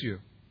seduce you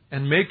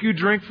and make you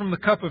drink from the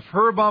cup of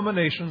her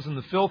abominations and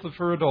the filth of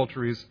her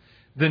adulteries,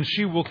 then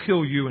she will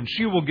kill you and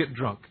she will get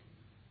drunk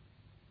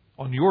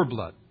on your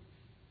blood.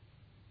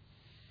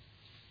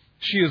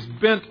 She is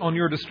bent on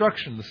your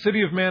destruction. The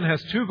city of man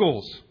has two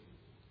goals.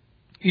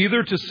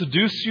 Either to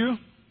seduce you,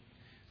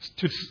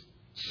 to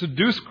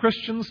seduce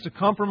Christians to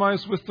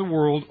compromise with the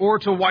world, or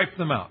to wipe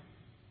them out.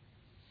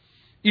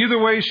 Either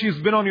way, she's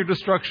been on your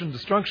destruction.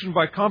 Destruction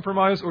by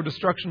compromise or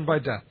destruction by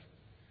death.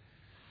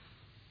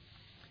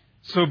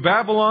 So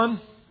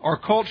Babylon, our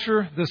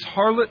culture, this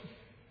harlot,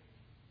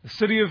 the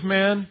city of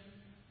man,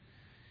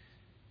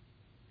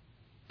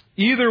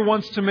 either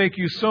wants to make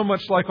you so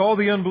much like all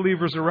the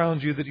unbelievers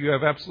around you that you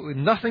have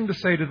absolutely nothing to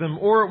say to them,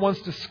 or it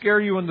wants to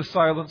scare you into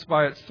silence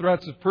by its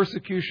threats of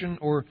persecution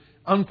or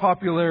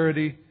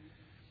unpopularity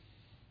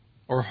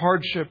or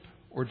hardship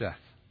or death.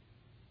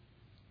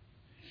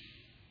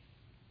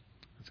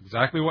 That's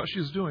exactly what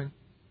she's doing.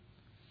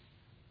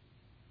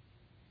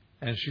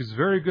 And she's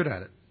very good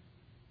at it.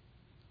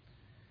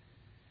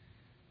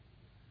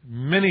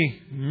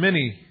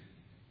 Many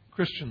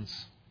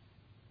Christians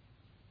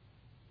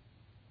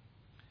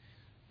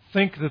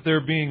think that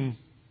they're being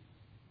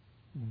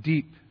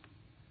deep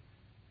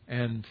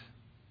and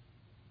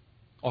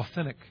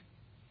authentic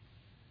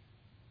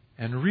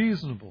and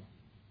reasonable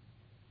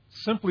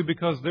simply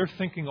because they're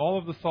thinking all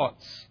of the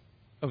thoughts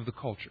of the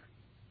culture.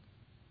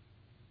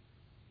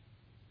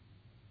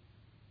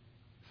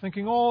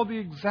 Thinking all the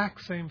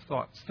exact same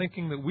thoughts.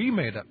 Thinking that we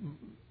made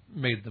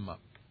them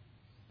up.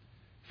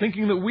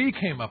 Thinking that we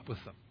came up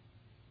with them.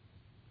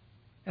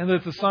 And that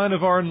it's a sign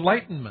of our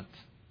enlightenment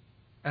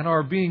and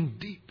our being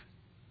deep.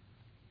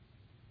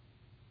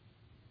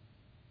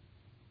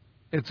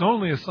 It's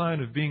only a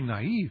sign of being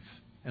naive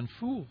and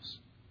fools.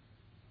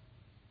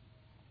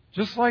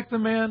 Just like the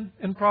man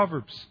in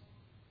Proverbs.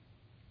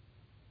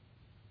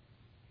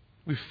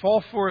 We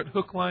fall for it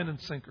hook, line,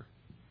 and sinker.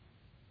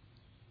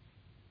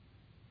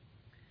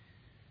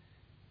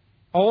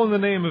 All in the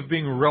name of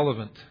being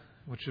relevant,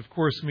 which of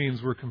course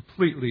means we're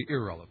completely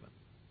irrelevant.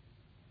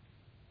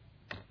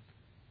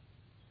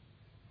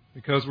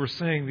 Because we're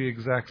saying the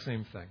exact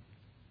same thing.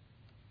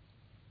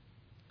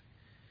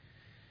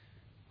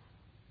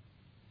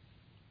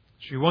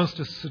 She wants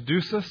to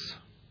seduce us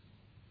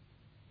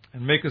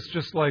and make us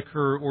just like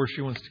her, or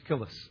she wants to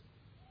kill us.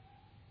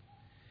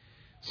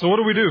 So what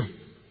do?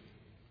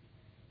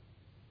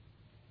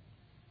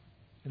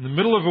 In the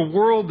middle of a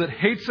world that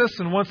hates us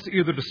and wants to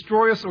either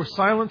destroy us or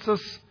silence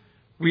us,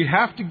 we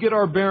have to get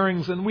our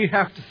bearings and we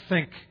have to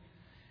think.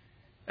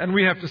 And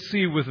we have to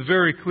see with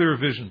very clear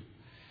vision.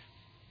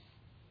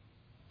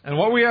 And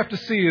what we have to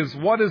see is,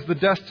 what is the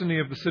destiny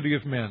of the city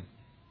of man?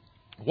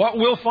 What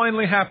will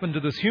finally happen to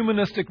this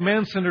humanistic,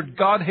 man-centered,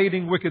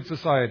 God-hating, wicked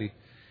society?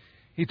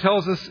 He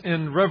tells us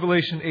in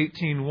Revelation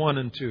 18:1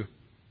 and 2.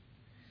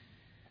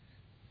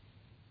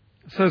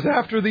 It says,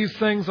 after these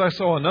things I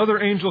saw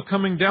another angel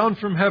coming down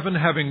from heaven,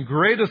 having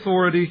great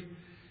authority,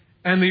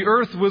 and the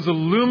earth was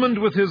illumined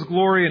with his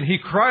glory, and he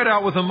cried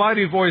out with a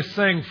mighty voice,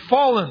 saying,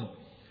 Fallen!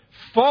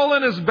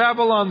 Fallen is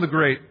Babylon the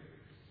Great.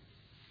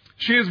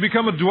 She has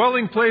become a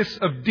dwelling place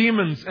of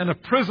demons and a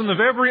prison of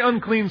every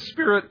unclean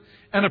spirit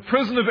and a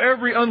prison of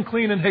every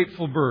unclean and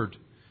hateful bird.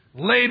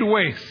 Laid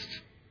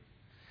waste.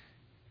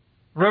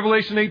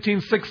 Revelation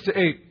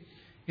 18:6-8.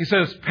 He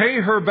says, pay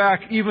her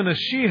back even as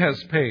she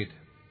has paid.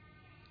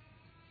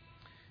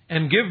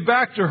 And give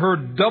back to her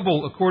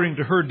double according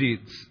to her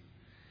deeds.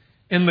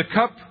 In the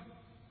cup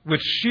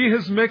which she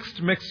has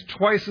mixed, mix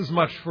twice as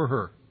much for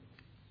her.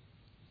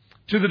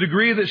 To the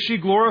degree that she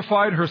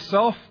glorified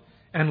herself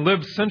and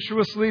lived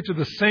sensuously, to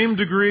the same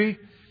degree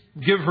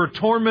give her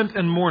torment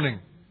and mourning.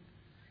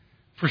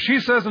 For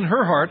she says in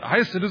her heart,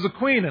 I sit as a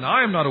queen, and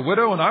I am not a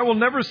widow, and I will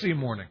never see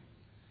mourning.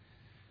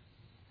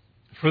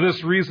 For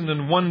this reason,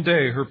 in one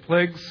day her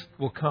plagues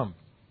will come.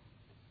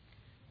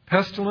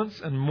 pestilence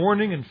and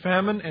mourning and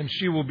famine, and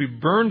she will be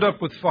burned up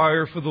with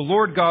fire, for the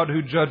Lord God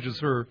who judges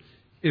her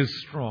is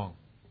strong.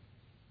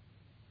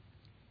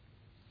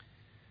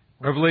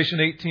 Revelation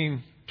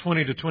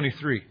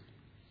 18:20-23.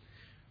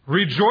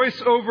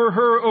 Rejoice over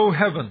her, O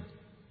heaven,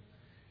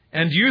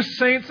 and you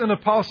saints and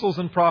apostles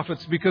and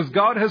prophets, because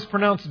God has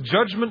pronounced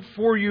judgment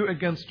for you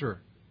against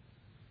her.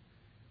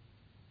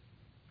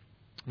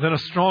 Then a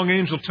strong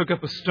angel took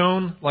up a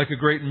stone like a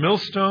great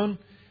millstone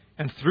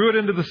and threw it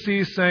into the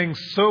sea, saying,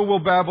 So will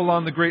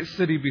Babylon, the great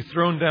city, be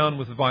thrown down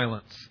with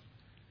violence,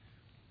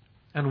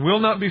 and will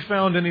not be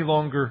found any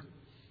longer.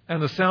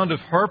 And the sound of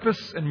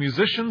harpists and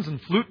musicians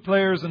and flute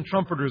players and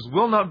trumpeters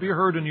will not be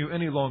heard in you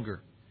any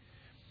longer.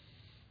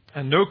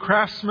 And no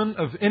craftsman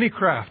of any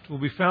craft will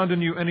be found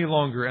in you any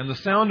longer. And the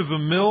sound of a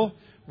mill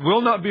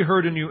will not be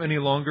heard in you any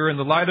longer. And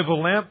the light of a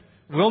lamp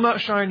will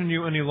not shine in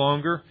you any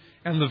longer.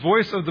 And the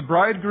voice of the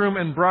bridegroom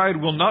and bride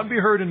will not be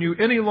heard in you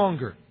any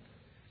longer.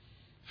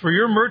 For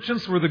your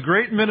merchants were the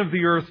great men of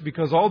the earth,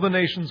 because all the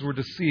nations were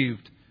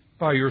deceived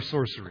by your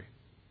sorcery.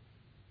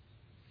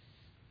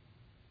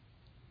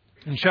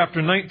 In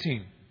chapter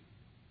 19,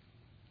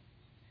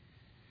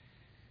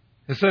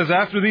 it says,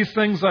 After these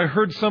things I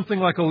heard something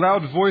like a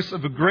loud voice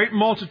of a great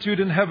multitude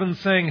in heaven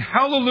saying,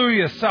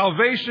 Hallelujah!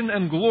 Salvation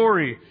and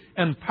glory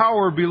and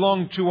power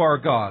belong to our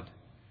God.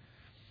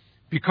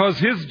 Because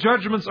His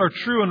judgments are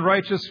true and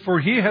righteous, for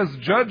He has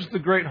judged the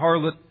great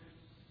harlot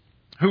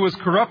who was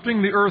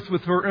corrupting the earth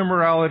with her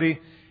immorality,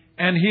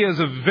 and He has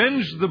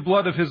avenged the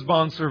blood of His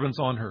bondservants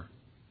on her.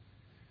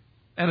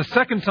 And a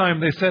second time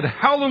they said,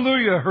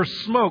 Hallelujah! Her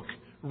smoke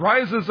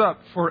rises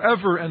up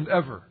forever and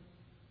ever.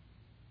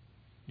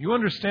 You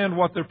understand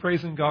what they're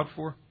praising God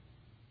for?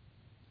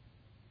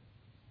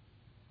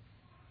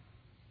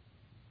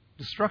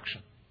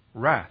 Destruction,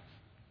 wrath.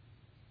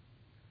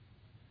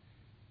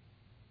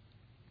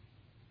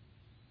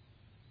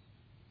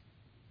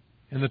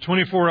 And the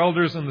 24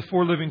 elders and the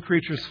 4 living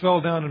creatures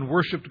fell down and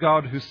worshipped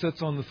God who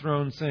sits on the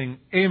throne, saying,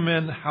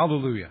 Amen,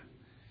 hallelujah.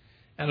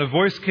 And a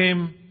voice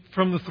came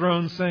from the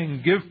throne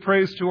saying, Give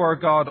praise to our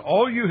God,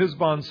 all you His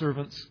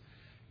bondservants,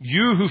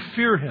 you who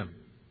fear Him,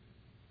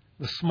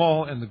 the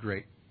small and the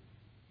great.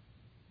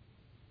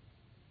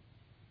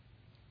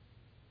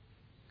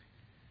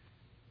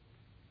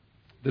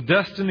 The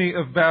destiny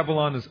of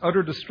Babylon is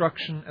utter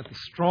destruction at the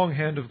strong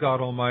hand of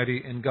God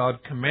Almighty, and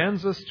God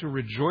commands us to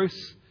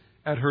rejoice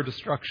at her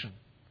destruction.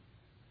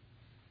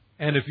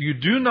 And if you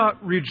do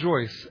not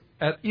rejoice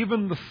at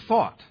even the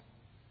thought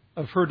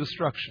of her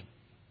destruction,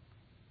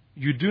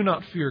 you do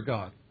not fear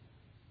God.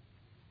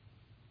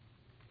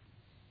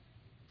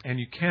 And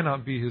you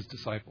cannot be His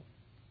disciple.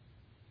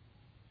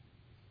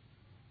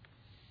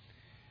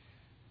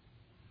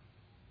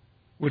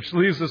 Which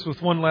leaves us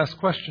with one last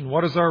question.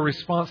 What is our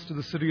response to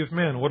the city of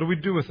man? What do we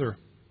do with her?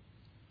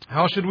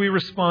 How should we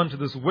respond to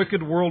this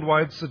wicked,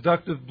 worldwide,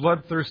 seductive,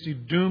 bloodthirsty,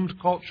 doomed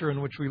culture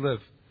in which we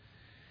live?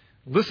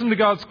 Listen to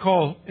God's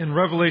call in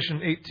Revelation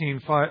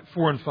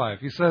 18:4 and 5.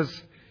 He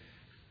says,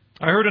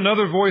 I heard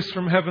another voice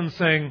from heaven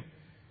saying,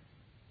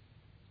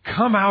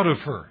 Come out of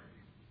her,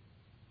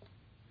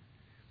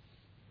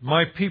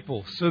 my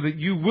people, so that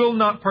you will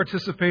not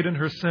participate in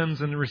her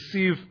sins and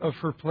receive of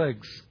her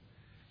plagues.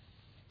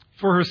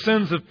 For her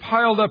sins have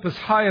piled up as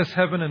high as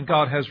heaven, and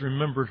God has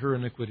remembered her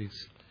iniquities.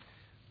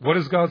 What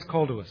is God's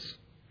call to us?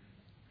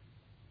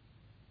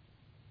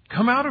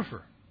 Come out of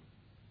her.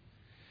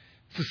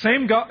 It's the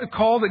same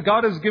call that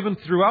God has given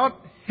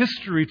throughout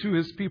history to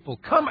His people.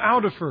 Come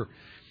out of her.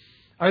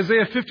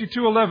 Isaiah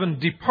 52:11,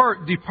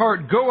 Depart,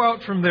 depart, go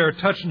out from there,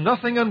 touch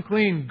nothing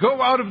unclean,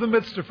 go out of the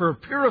midst of her,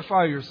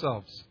 purify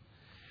yourselves.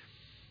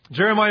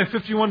 Jeremiah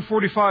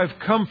 51:45,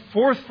 Come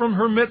forth from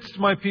her midst,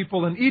 my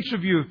people, and each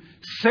of you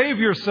save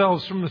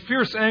yourselves from the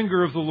fierce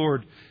anger of the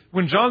Lord.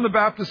 When John the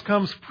Baptist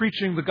comes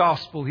preaching the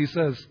gospel, he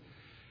says,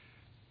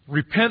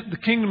 Repent, the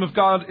kingdom of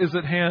God is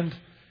at hand.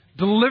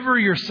 Deliver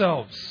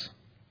yourselves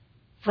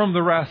from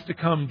the wrath to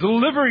come.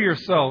 Deliver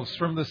yourselves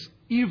from this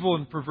evil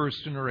and perverse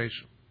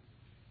generation.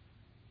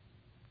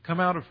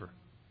 Come out of her.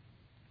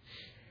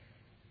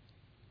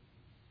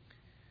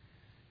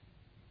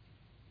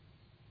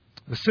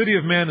 The city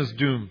of man is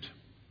doomed.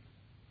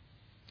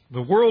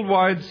 The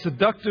worldwide,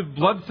 seductive,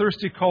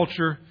 bloodthirsty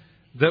culture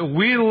that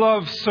we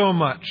love so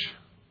much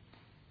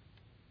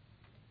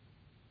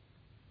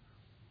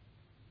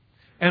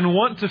and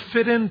want to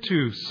fit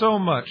into so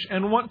much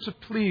and want to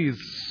please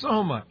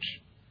so much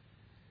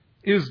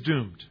is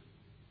doomed.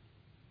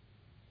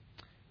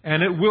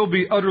 And it will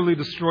be utterly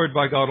destroyed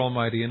by God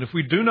Almighty. And if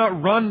we do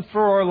not run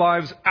for our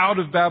lives out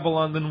of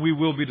Babylon, then we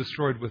will be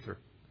destroyed with her.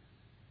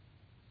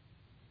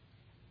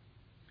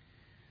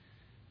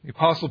 The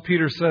Apostle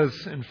Peter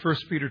says in 1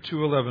 Peter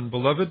 2:11,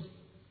 Beloved,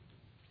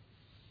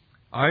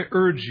 I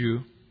urge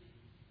you,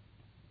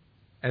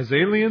 as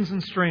aliens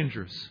and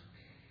strangers,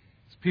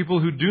 as people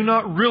who do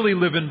not really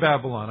live in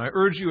Babylon, I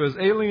urge you as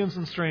aliens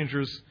and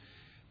strangers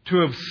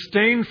to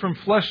abstain from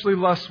fleshly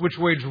lusts which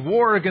wage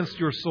war against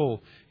your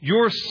soul.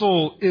 Your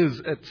soul is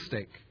at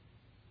stake.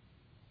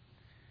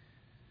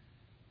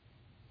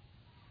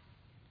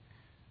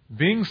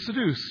 Being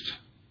seduced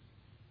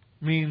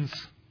means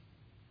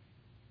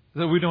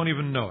that we don't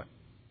even know it.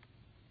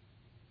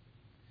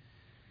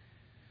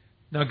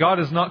 Now, God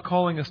is not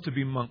calling us to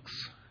be monks.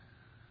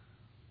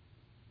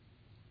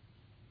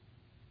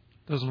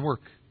 It doesn't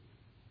work.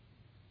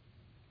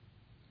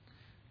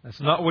 That's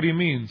not what He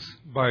means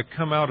by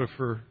come out of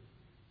her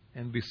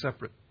and be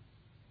separate.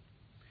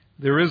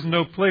 There is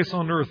no place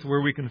on earth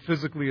where we can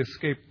physically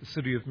escape the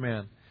city of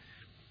man.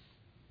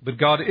 But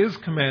God is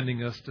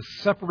commanding us to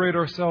separate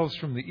ourselves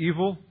from the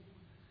evil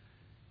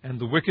and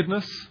the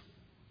wickedness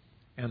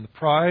and the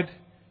pride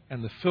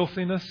and the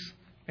filthiness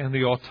and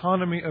the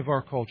autonomy of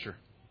our culture.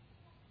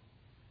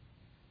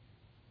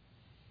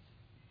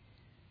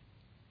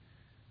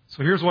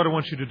 So here's what I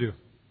want you to do.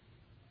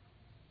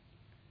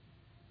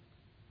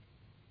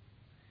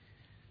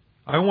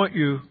 I want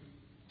you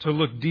to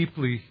look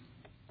deeply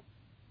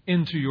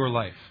into your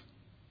life.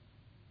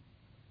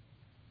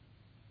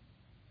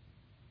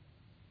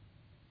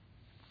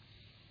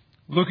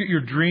 Look at your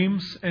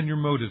dreams and your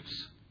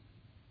motives.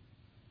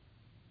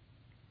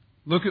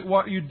 Look at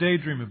what you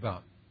daydream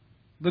about.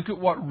 Look at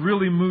what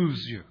really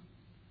moves you.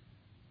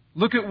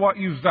 Look at what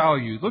you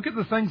value. Look at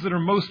the things that are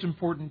most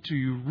important to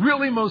you,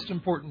 really most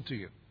important to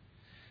you.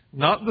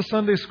 Not the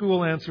Sunday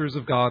school answers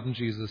of God and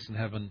Jesus and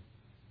heaven,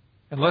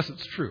 unless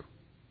it's true.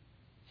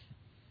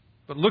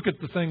 But look at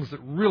the things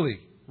that really,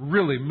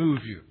 really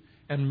move you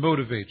and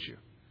motivate you.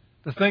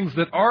 The things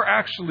that are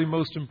actually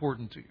most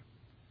important to you.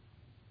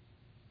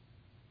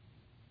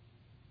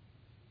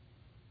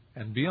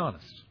 And be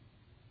honest.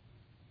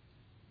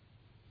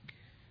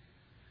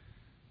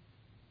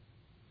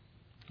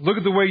 Look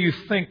at the way you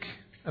think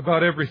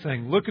about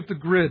everything. Look at the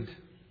grid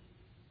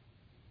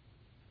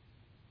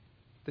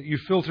that you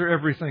filter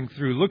everything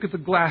through. Look at the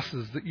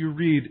glasses that you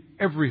read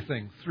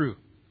everything through.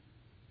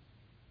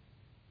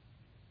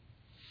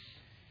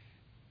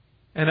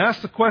 And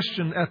ask the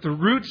question, at the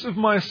roots of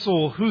my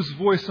soul, whose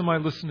voice am I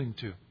listening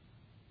to?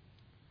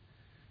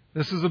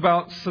 This is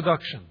about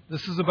seduction.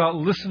 This is about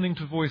listening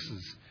to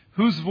voices.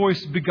 Whose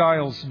voice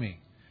beguiles me?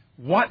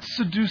 What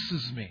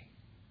seduces me?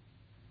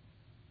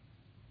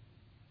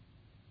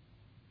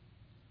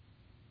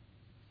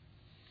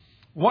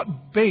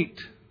 What bait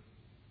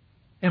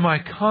am I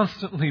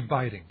constantly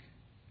biting?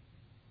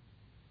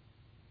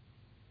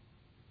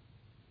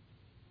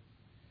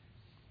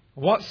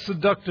 What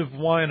seductive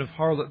wine of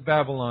harlot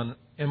Babylon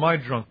am I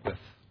drunk with?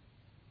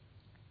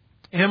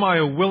 Am I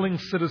a willing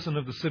citizen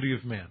of the city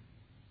of man?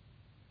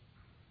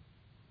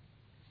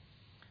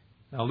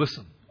 Now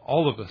listen,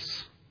 all of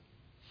us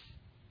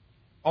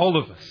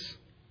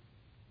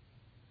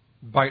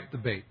bite the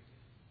bait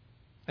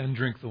and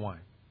drink the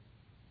wine.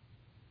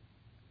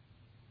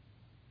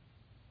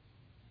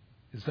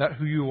 Is that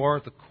who you are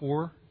at the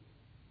core?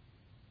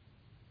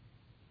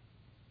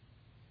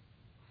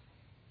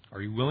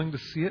 Are you willing to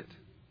see it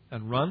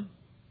and run?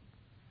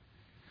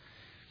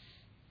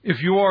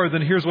 If you are,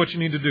 then here's what you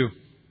need to do.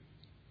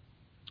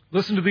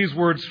 Listen to these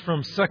words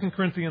from 2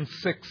 Corinthians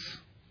 6,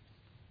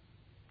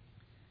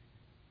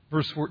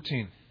 verse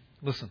 14.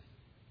 Listen.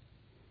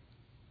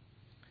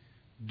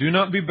 Do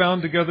not be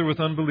bound together with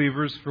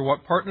unbelievers, for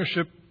what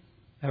partnership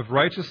have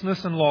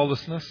righteousness and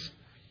lawlessness?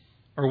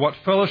 Or what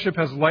fellowship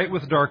has light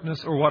with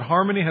darkness? Or what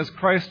harmony has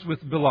Christ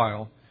with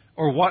Belial?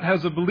 Or what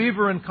has a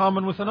believer in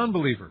common with an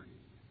unbeliever?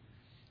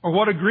 Or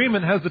what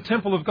agreement has the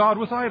temple of God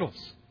with idols?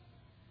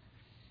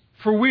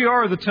 For we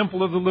are the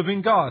temple of the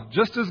living God.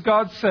 Just as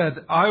God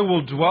said, I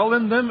will dwell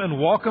in them and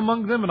walk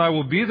among them, and I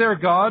will be their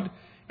God,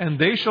 and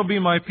they shall be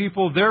my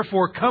people.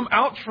 Therefore come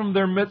out from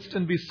their midst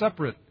and be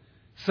separate,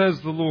 says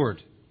the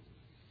Lord.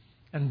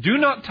 And do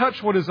not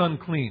touch what is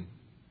unclean,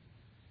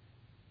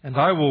 and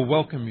I will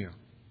welcome you.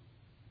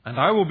 And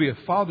I will be a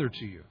father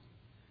to you.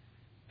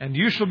 And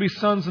you shall be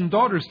sons and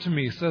daughters to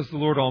me, says the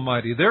Lord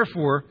Almighty.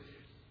 Therefore,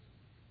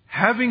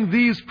 having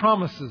these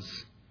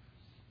promises,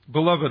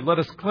 beloved, let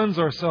us cleanse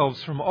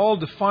ourselves from all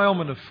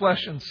defilement of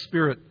flesh and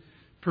spirit,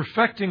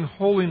 perfecting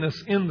holiness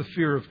in the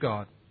fear of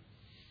God.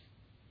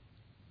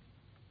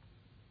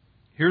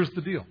 Here's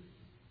the deal.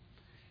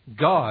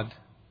 God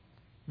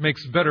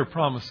makes better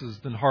promises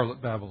than harlot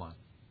Babylon.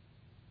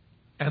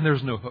 And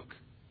there's no hook.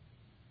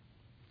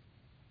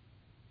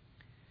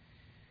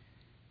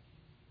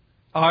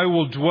 I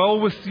will dwell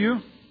with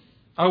you.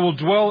 I will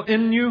dwell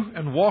in you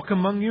and walk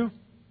among you.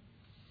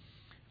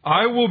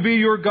 I will be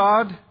your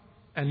God,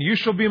 and you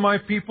shall be my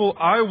people.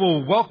 I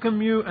will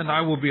welcome you, and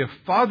I will be a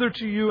father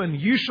to you, and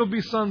you shall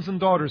be sons and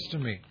daughters to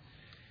me.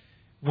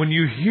 When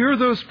you hear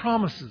those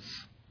promises,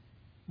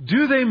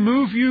 do they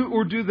move you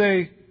or do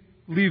they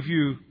leave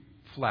you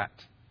flat?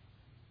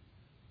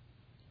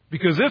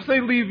 Because if they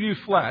leave you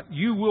flat,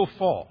 you will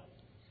fall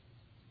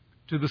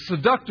to the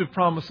seductive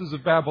promises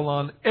of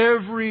Babylon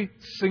every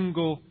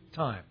single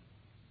time.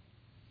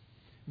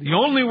 The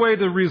only way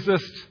to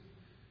resist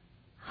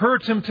her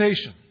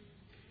temptation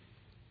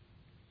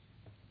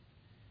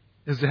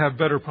is to have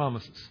better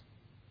promises.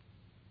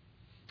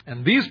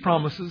 And these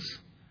promises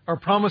are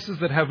promises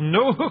that have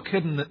no hook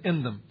hidden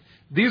in them.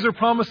 These are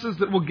promises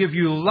that will give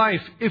you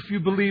life if you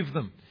believe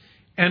them.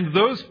 And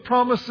those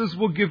promises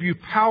will give you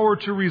power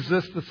to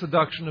resist the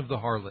seduction of the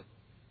harlot.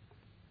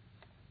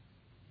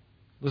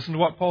 Listen to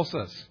what Paul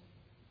says.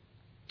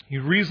 He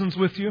reasons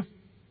with you.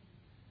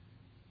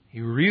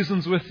 He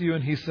reasons with you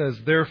and he says,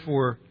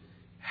 therefore,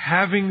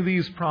 having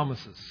these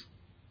promises,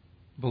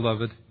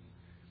 beloved,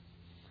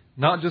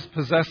 not just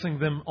possessing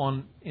them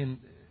in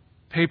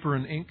paper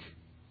and ink,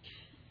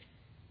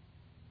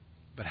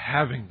 but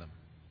having them,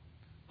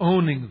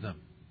 owning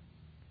them,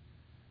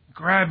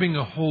 grabbing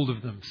a hold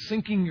of them,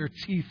 sinking your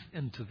teeth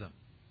into them.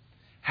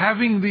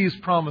 Having these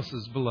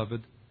promises,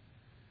 beloved,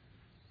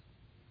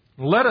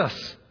 let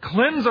us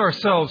cleanse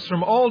ourselves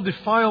from all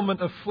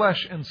defilement of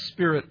flesh and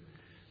spirit,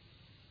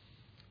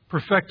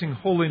 perfecting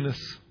holiness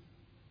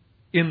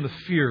in the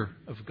fear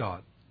of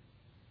God.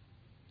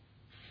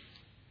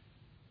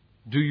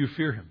 Do you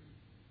fear Him?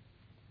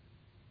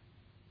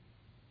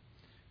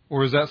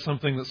 Or is that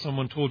something that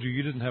someone told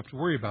you didn't have to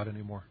worry about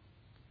anymore?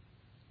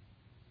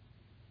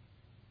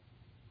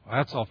 Well,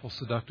 that's awful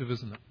seductive,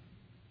 isn't it?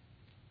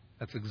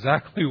 That's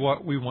exactly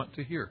what we want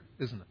to hear,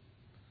 isn't it?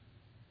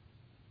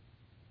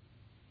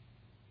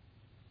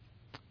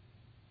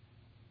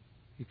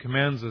 He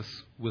commands us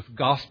with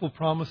gospel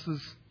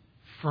promises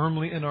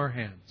firmly in our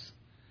hands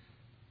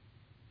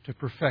to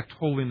perfect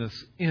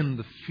holiness in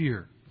the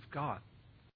fear of God.